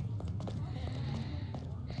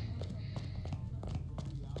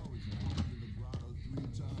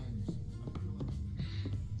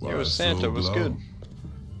 Yo, Santa was good.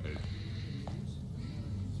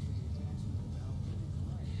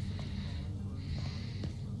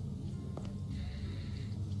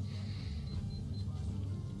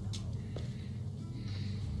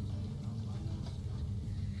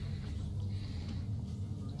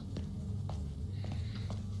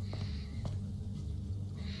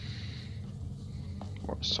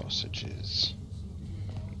 More sausages.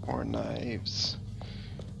 More knives.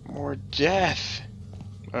 More death.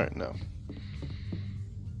 Alright, no.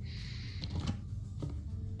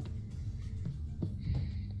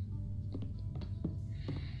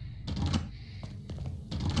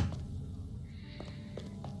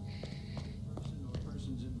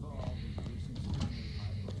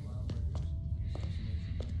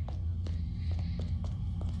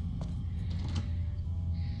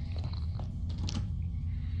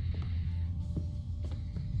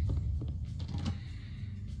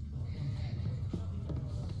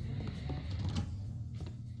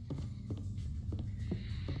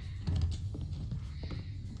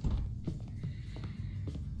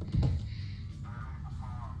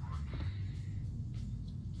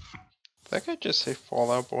 Did that guy just say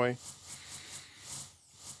Fallout Boy?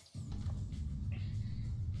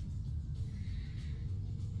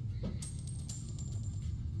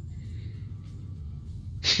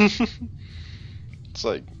 It's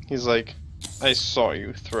like, he's like, I saw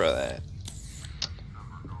you throw that.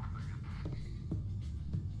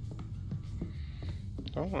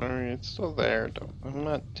 Don't worry, it's still there. I'm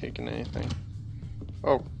not taking anything.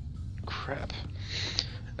 Oh, crap.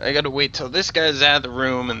 I gotta wait till this guy's out of the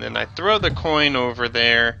room, and then I throw the coin over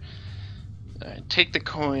there. I take the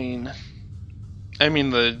coin. I mean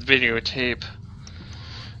the videotape.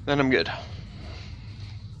 Then I'm good.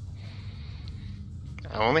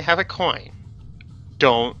 I only have a coin.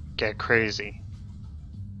 Don't get crazy.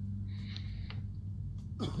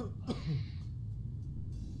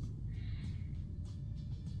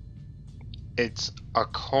 It's a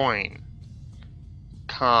coin.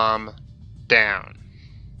 Calm down.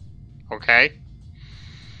 Okay?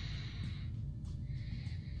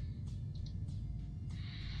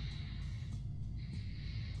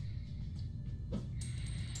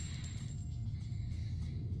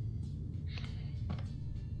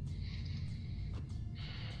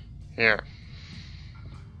 Here.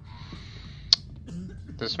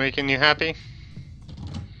 This making you happy?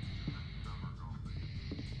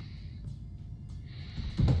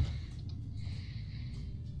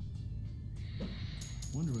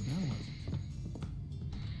 Wonder what that was.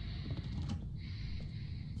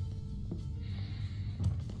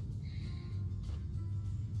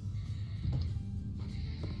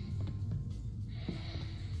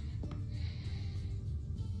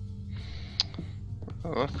 Oh,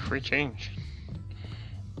 look, free change.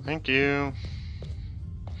 Thank you.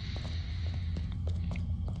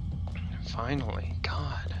 Finally,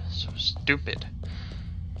 God, so stupid.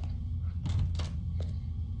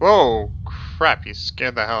 Whoa, crap, you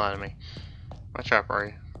scared the hell out of me. Watch out,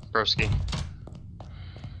 broski.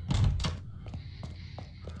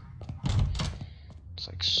 It's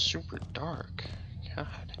like super dark.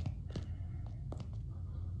 God.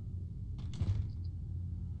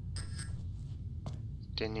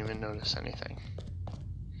 Didn't even notice anything.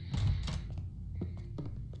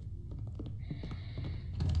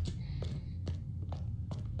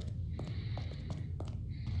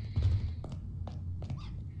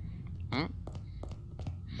 Hmm?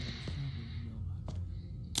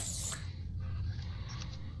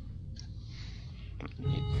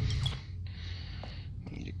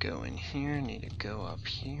 Need to go in here, need to go up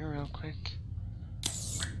here real quick.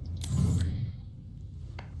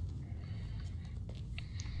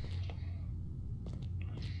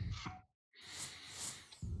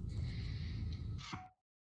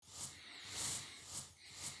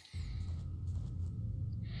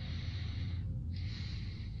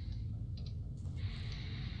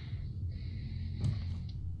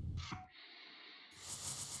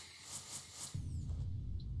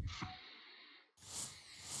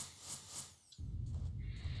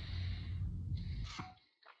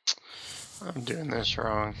 I'm doing this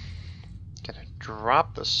wrong. Gotta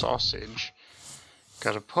drop the sausage.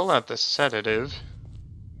 Gotta pull out the sedative.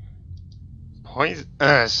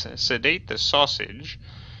 Sedate the sausage.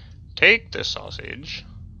 Take the sausage.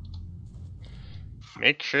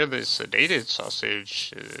 Make sure the sedated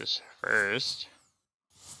sausage is first.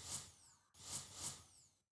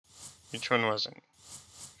 Which one wasn't?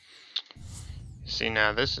 See,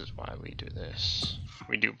 now this is why we do this.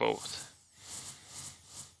 We do both.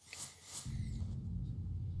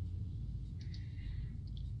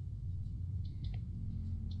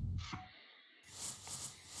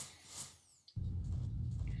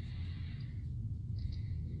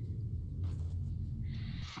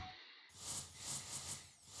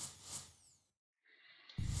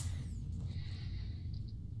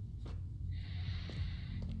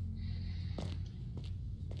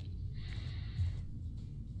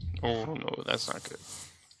 Oh no, that's not good.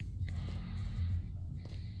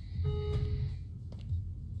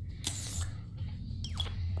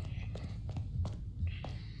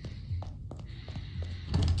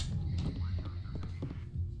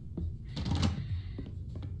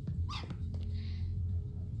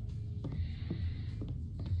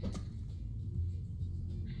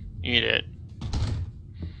 Eat it.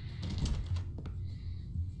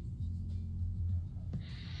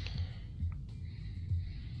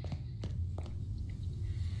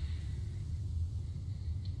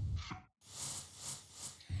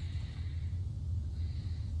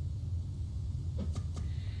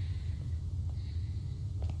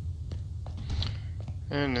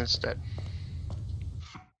 And it's dead.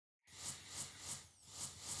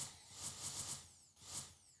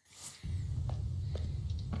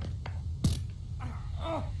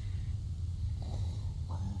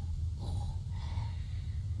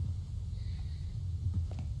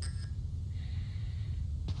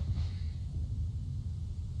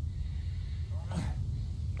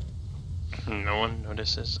 No one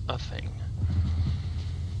notices a thing.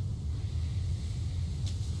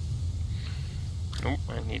 Nope,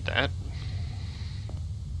 I need that.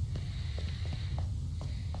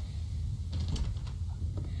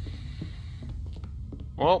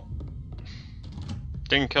 Well,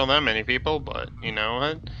 didn't kill that many people, but you know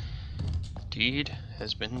what? Deed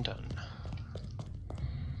has been done.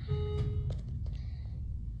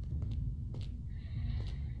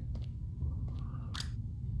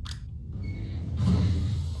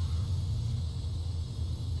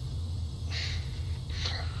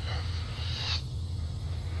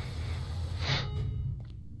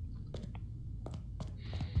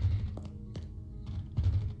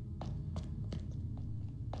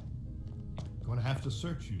 Gonna have to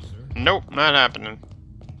search you, sir. Nope, not happening.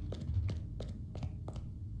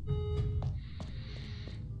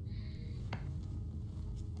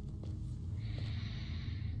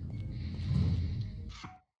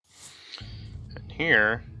 And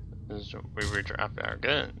here is where we drop our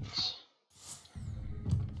guns.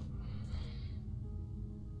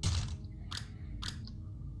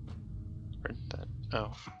 Where'd that?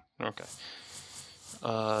 Oh, okay.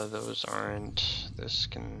 Those aren't. This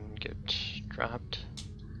can get dropped.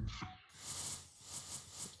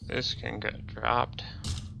 This can get dropped.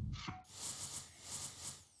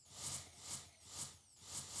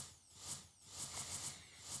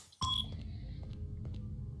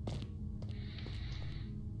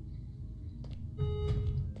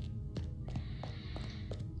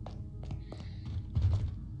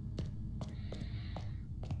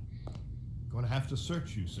 Gonna have to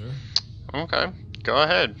search you, sir. Okay, go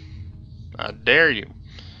ahead. I dare you.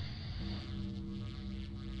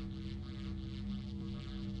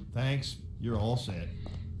 Thanks. You're all set.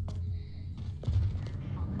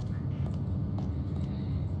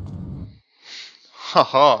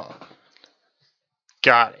 Haha.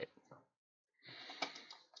 Got it.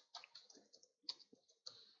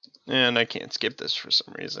 And I can't skip this for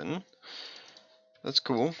some reason. That's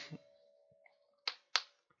cool.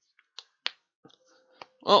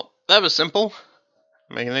 Well, that was simple.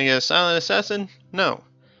 Am I gonna get a silent assassin? No.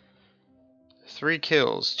 3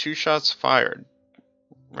 kills, 2 shots fired.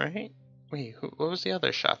 Right? Wait, what was the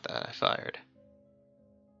other shot that I fired?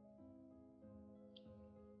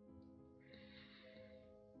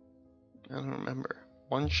 I don't remember.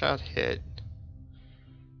 1 shot hit.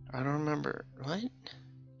 I don't remember. What?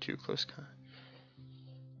 Too close contact.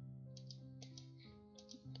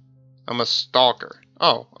 I'm a stalker.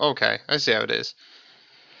 Oh, okay. I see how it is.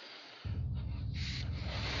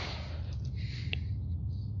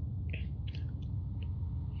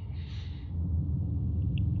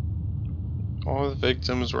 All the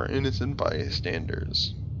victims were innocent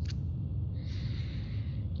bystanders.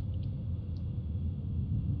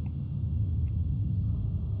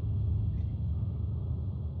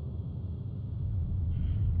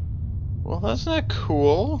 Well, that's not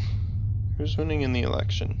cool. Who's winning in the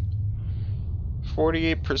election?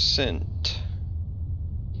 48%.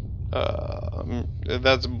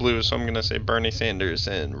 That's blue, so I'm gonna say Bernie Sanders,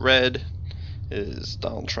 and red is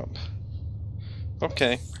Donald Trump.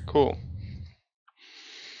 Okay, cool.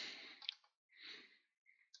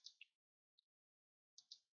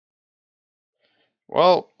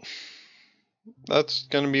 Well, that's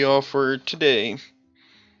gonna be all for today,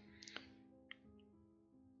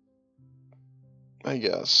 I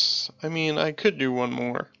guess. I mean, I could do one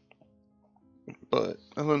more, but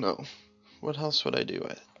I don't know. What else would I do?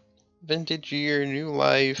 Vintage year, new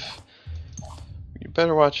life. You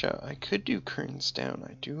better watch out. I could do Curtains Down.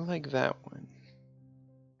 I do like that one.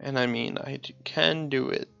 And I mean, can do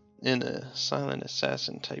it in a silent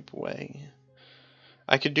assassin type way.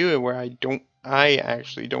 I could do it where I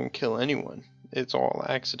actually don't kill anyone. It's all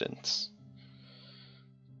accidents.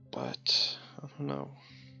 But I don't know.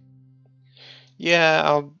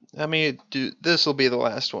 Yeah, I mean, this will be the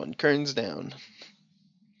last one. Curtains Down.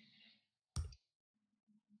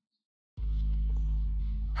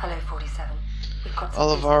 Hello, 47. We've got some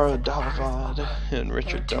Olivara business at the Paris Dalvad Opera. and There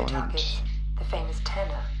Richard are 2 Delahunt. targets, the famous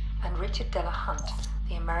tenor and Richard Delahunt,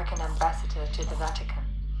 the American ambassador to the Vatican.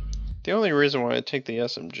 The only reason why I take the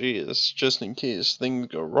SMG is just in case things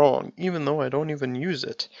go wrong, even though I don't even use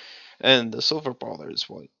it. And the silver ballers,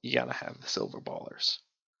 well, you gotta have the silver ballers.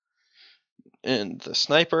 And the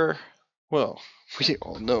sniper, well, we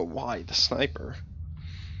all know why the sniper.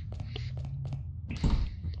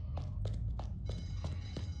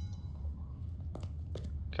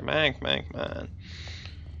 Come on, come on, come on.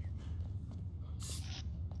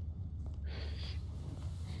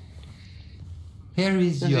 Here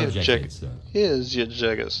is your jacket, sir. Here's your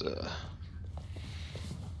jacket, sir.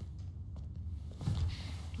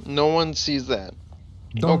 No one sees that.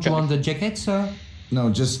 Don't you want the jacket, sir? No,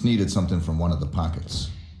 just needed something from one of the pockets.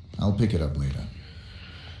 I'll pick it up later.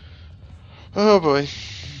 Oh boy.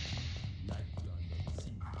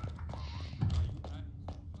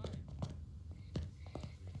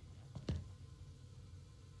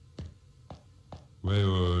 Ouais,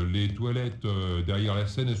 les toilettes derrière la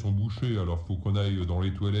scène, elles sont bouchées, alors faut qu'on aille dans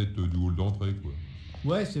les toilettes du hall d'entrée, quoi.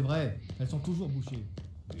 Ouais, c'est vrai. Elles sont toujours bouchées.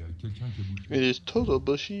 Il y a quelqu'un qui a bouché. It is total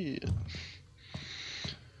bullshit.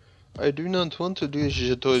 I do not want to do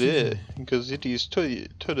the toilet because it is total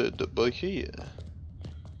bullshit.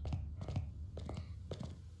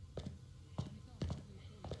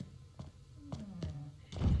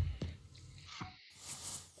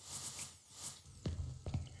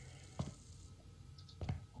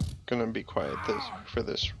 Gonna be quiet for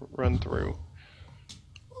this run through.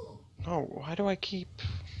 No, why do I keep?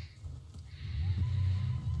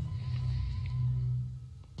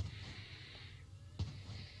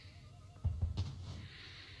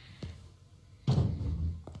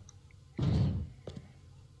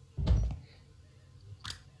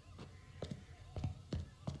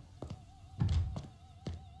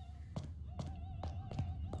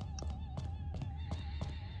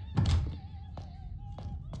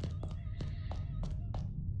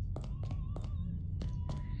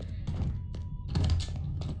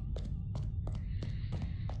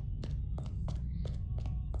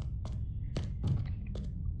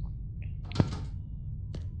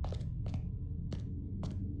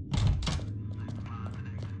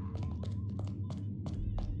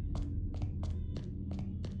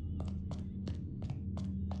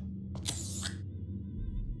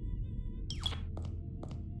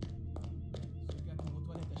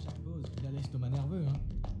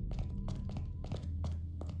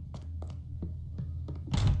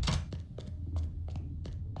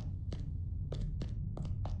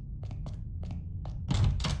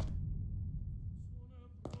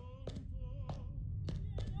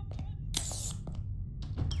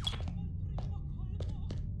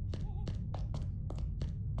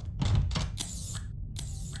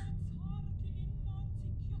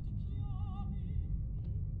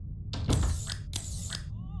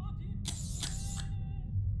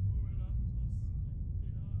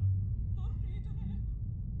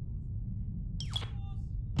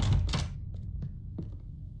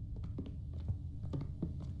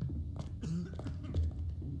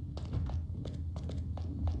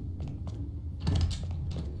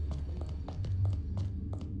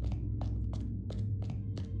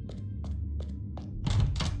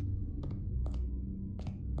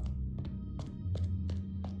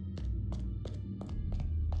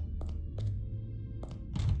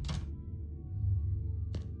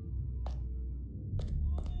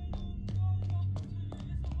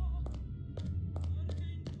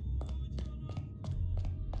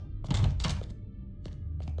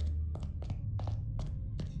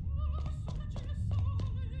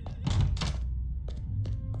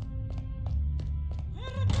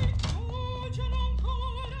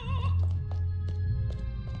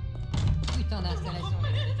 temps d'installation.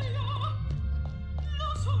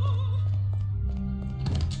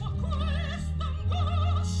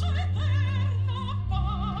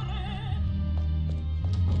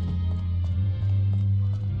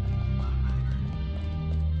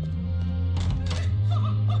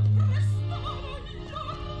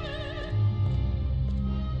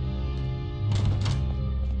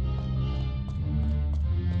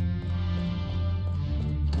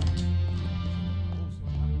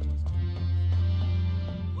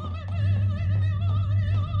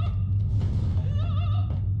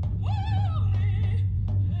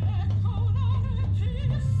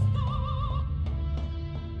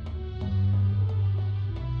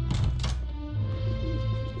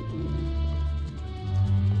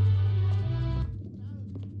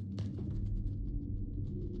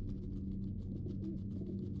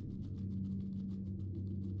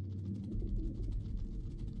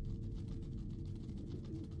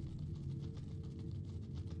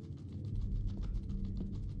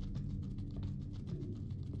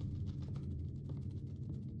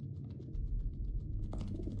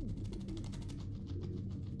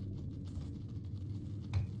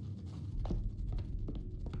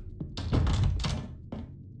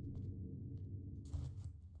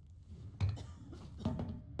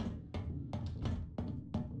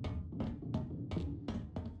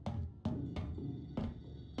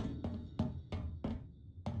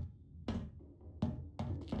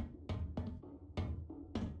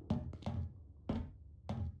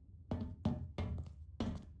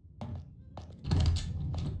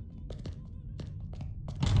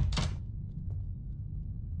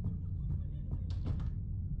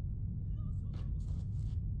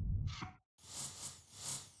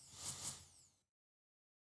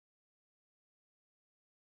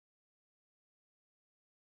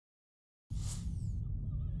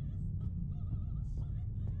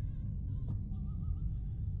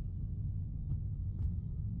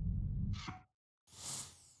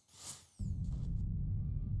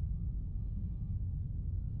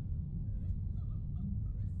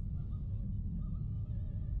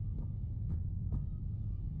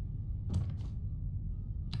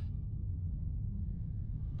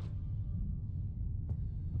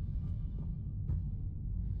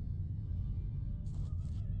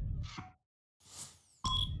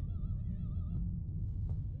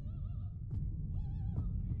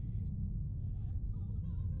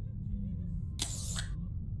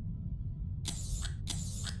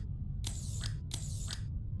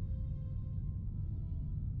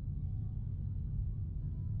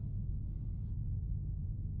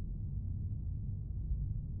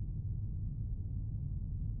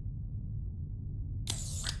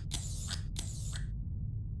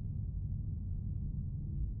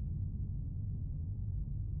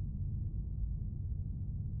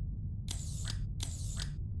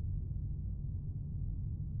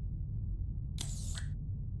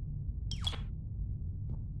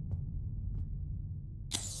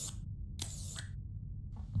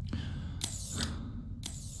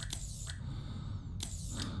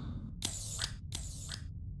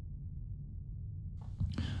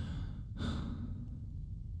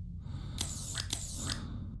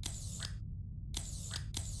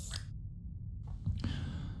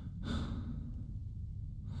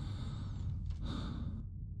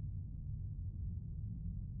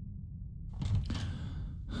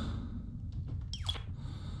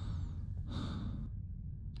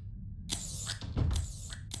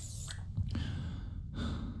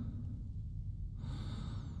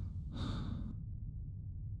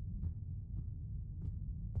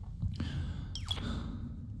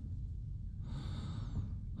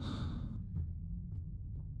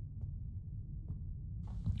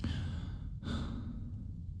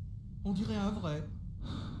 On dirait un vrai.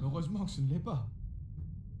 Heureusement que ce ne l'est pas.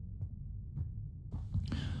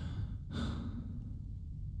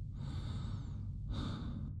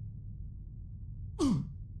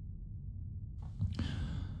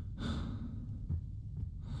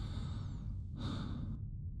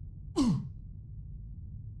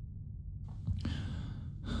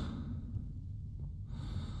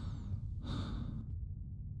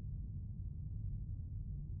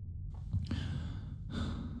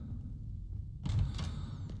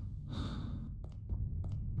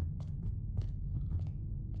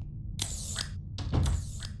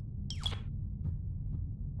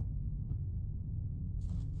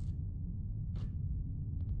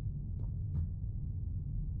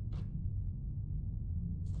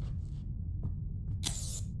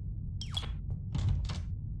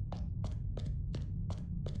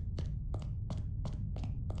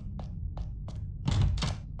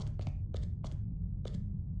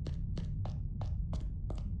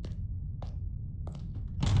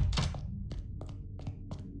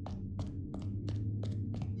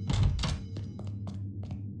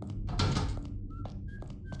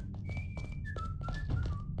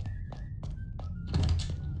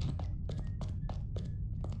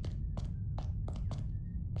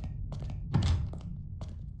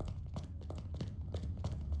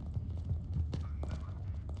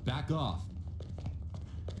 Back off.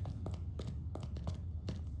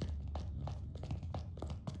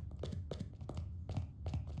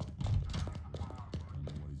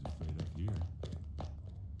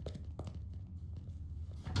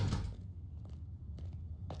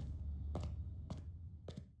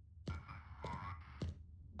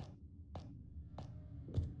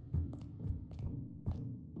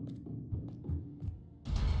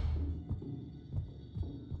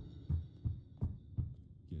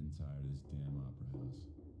 Getting tired of this damn opera house.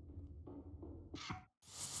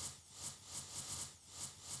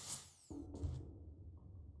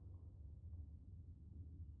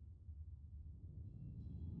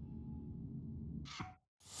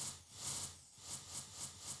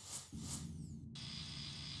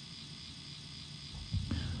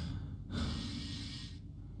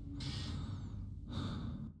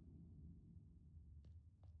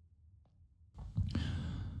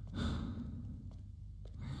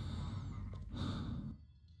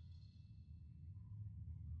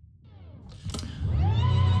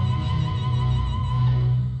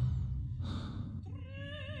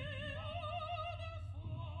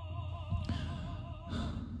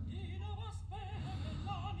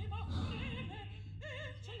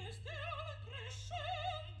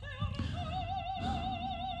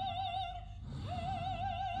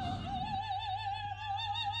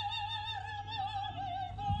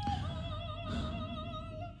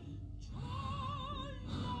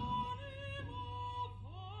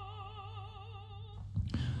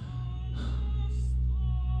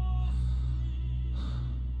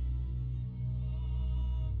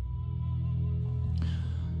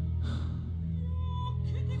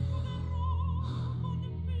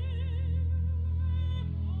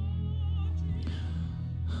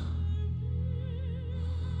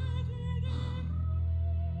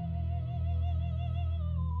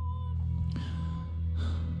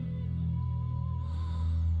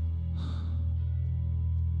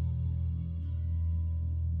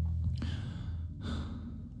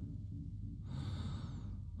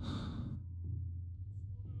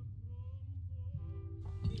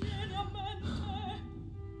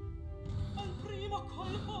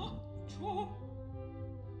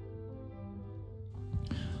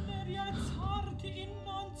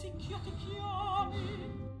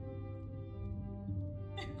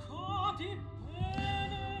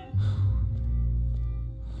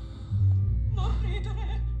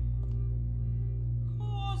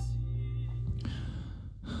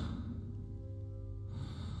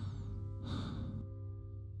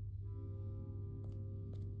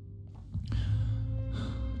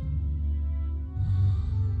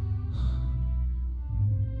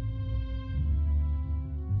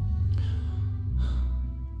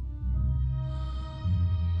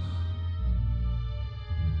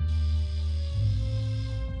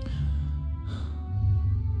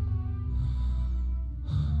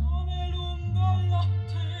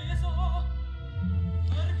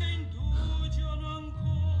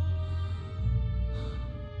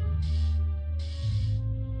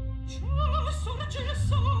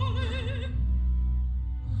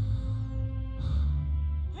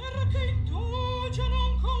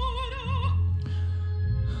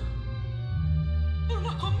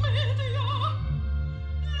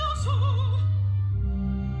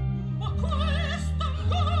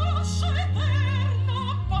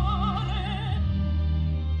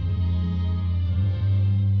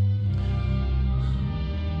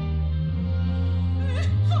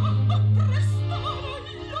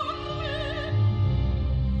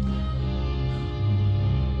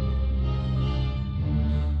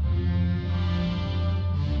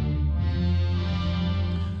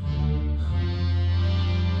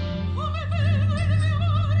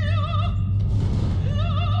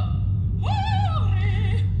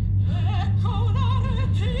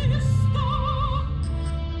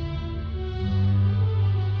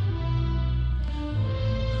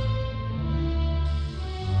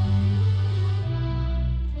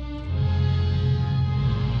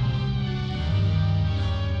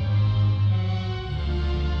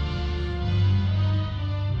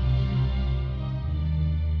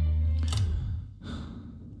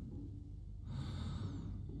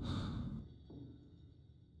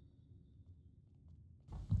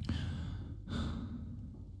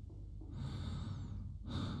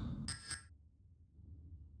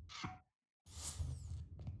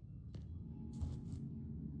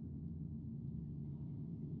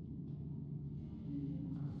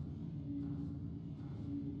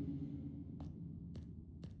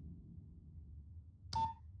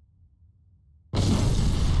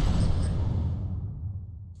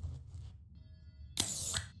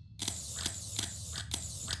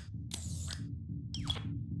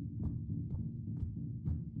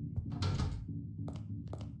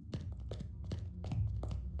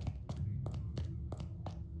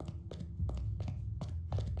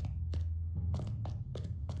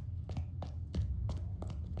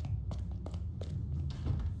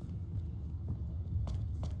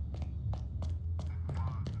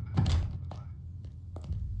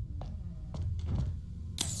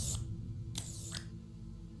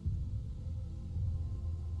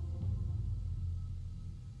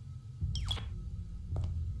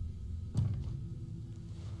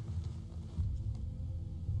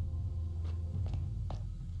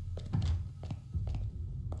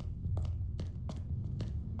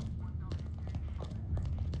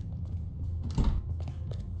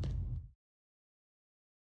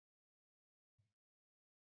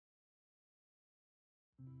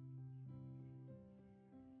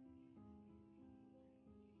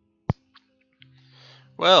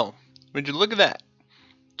 Well, would you look at that?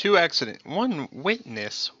 2 accident, 1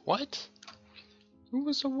 witness. What? Who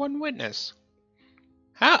was the 1 witness?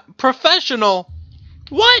 How? Professional?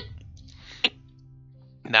 What?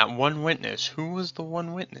 That 1 witness. Who was the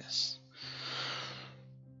 1 witness?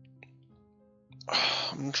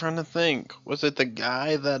 I'm trying to think. Was it the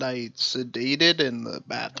guy that I sedated in the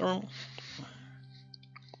bathroom?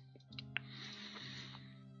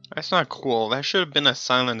 That's not cool. That should have been a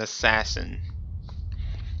silent assassin.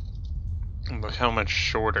 Look how much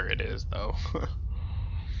shorter it is, though.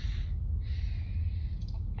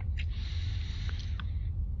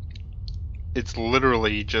 It's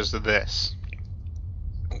literally just this.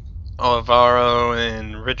 Alvaro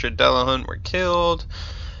and Richard Delahunt were killed,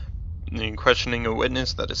 and questioning a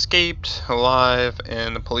witness that escaped alive,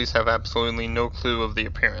 and the police have absolutely no clue of the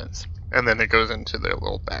appearance. And then it goes into their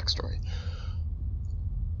little backstory.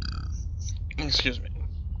 Excuse me.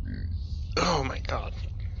 Oh my god.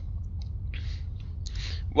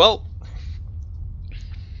 Well,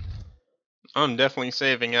 I'm definitely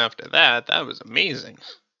saving after that. That was amazing.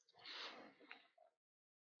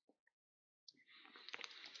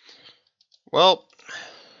 Well,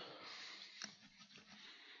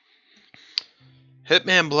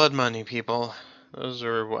 Hitman Blood Money, people. Those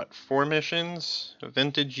are, what, 4 missions? A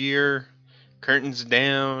vintage year, curtains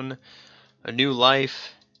down, a new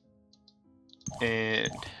life, and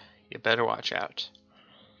you better watch out.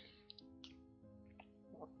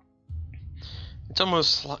 It's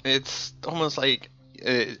almost like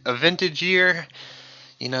a vintage year.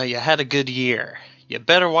 You know, you had a good year. You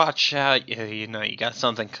better watch out. You know, you got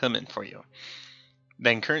something coming for you.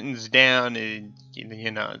 Then curtains down, and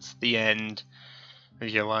you know, it's the end of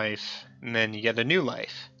your life, and then you get a new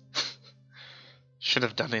life. Should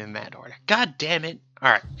have done it in that order. God damn it.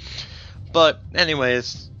 Alright. But,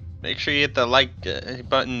 anyways, make sure you hit the like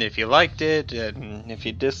button if you liked it, and if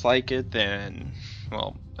you dislike it, then,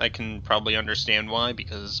 well, I can probably understand why,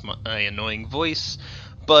 because my annoying voice.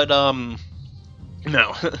 But,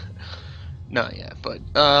 no. Not yet. But,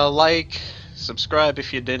 like, subscribe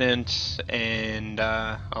if you didn't, and,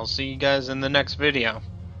 I'll see you guys in the next video.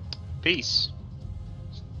 Peace.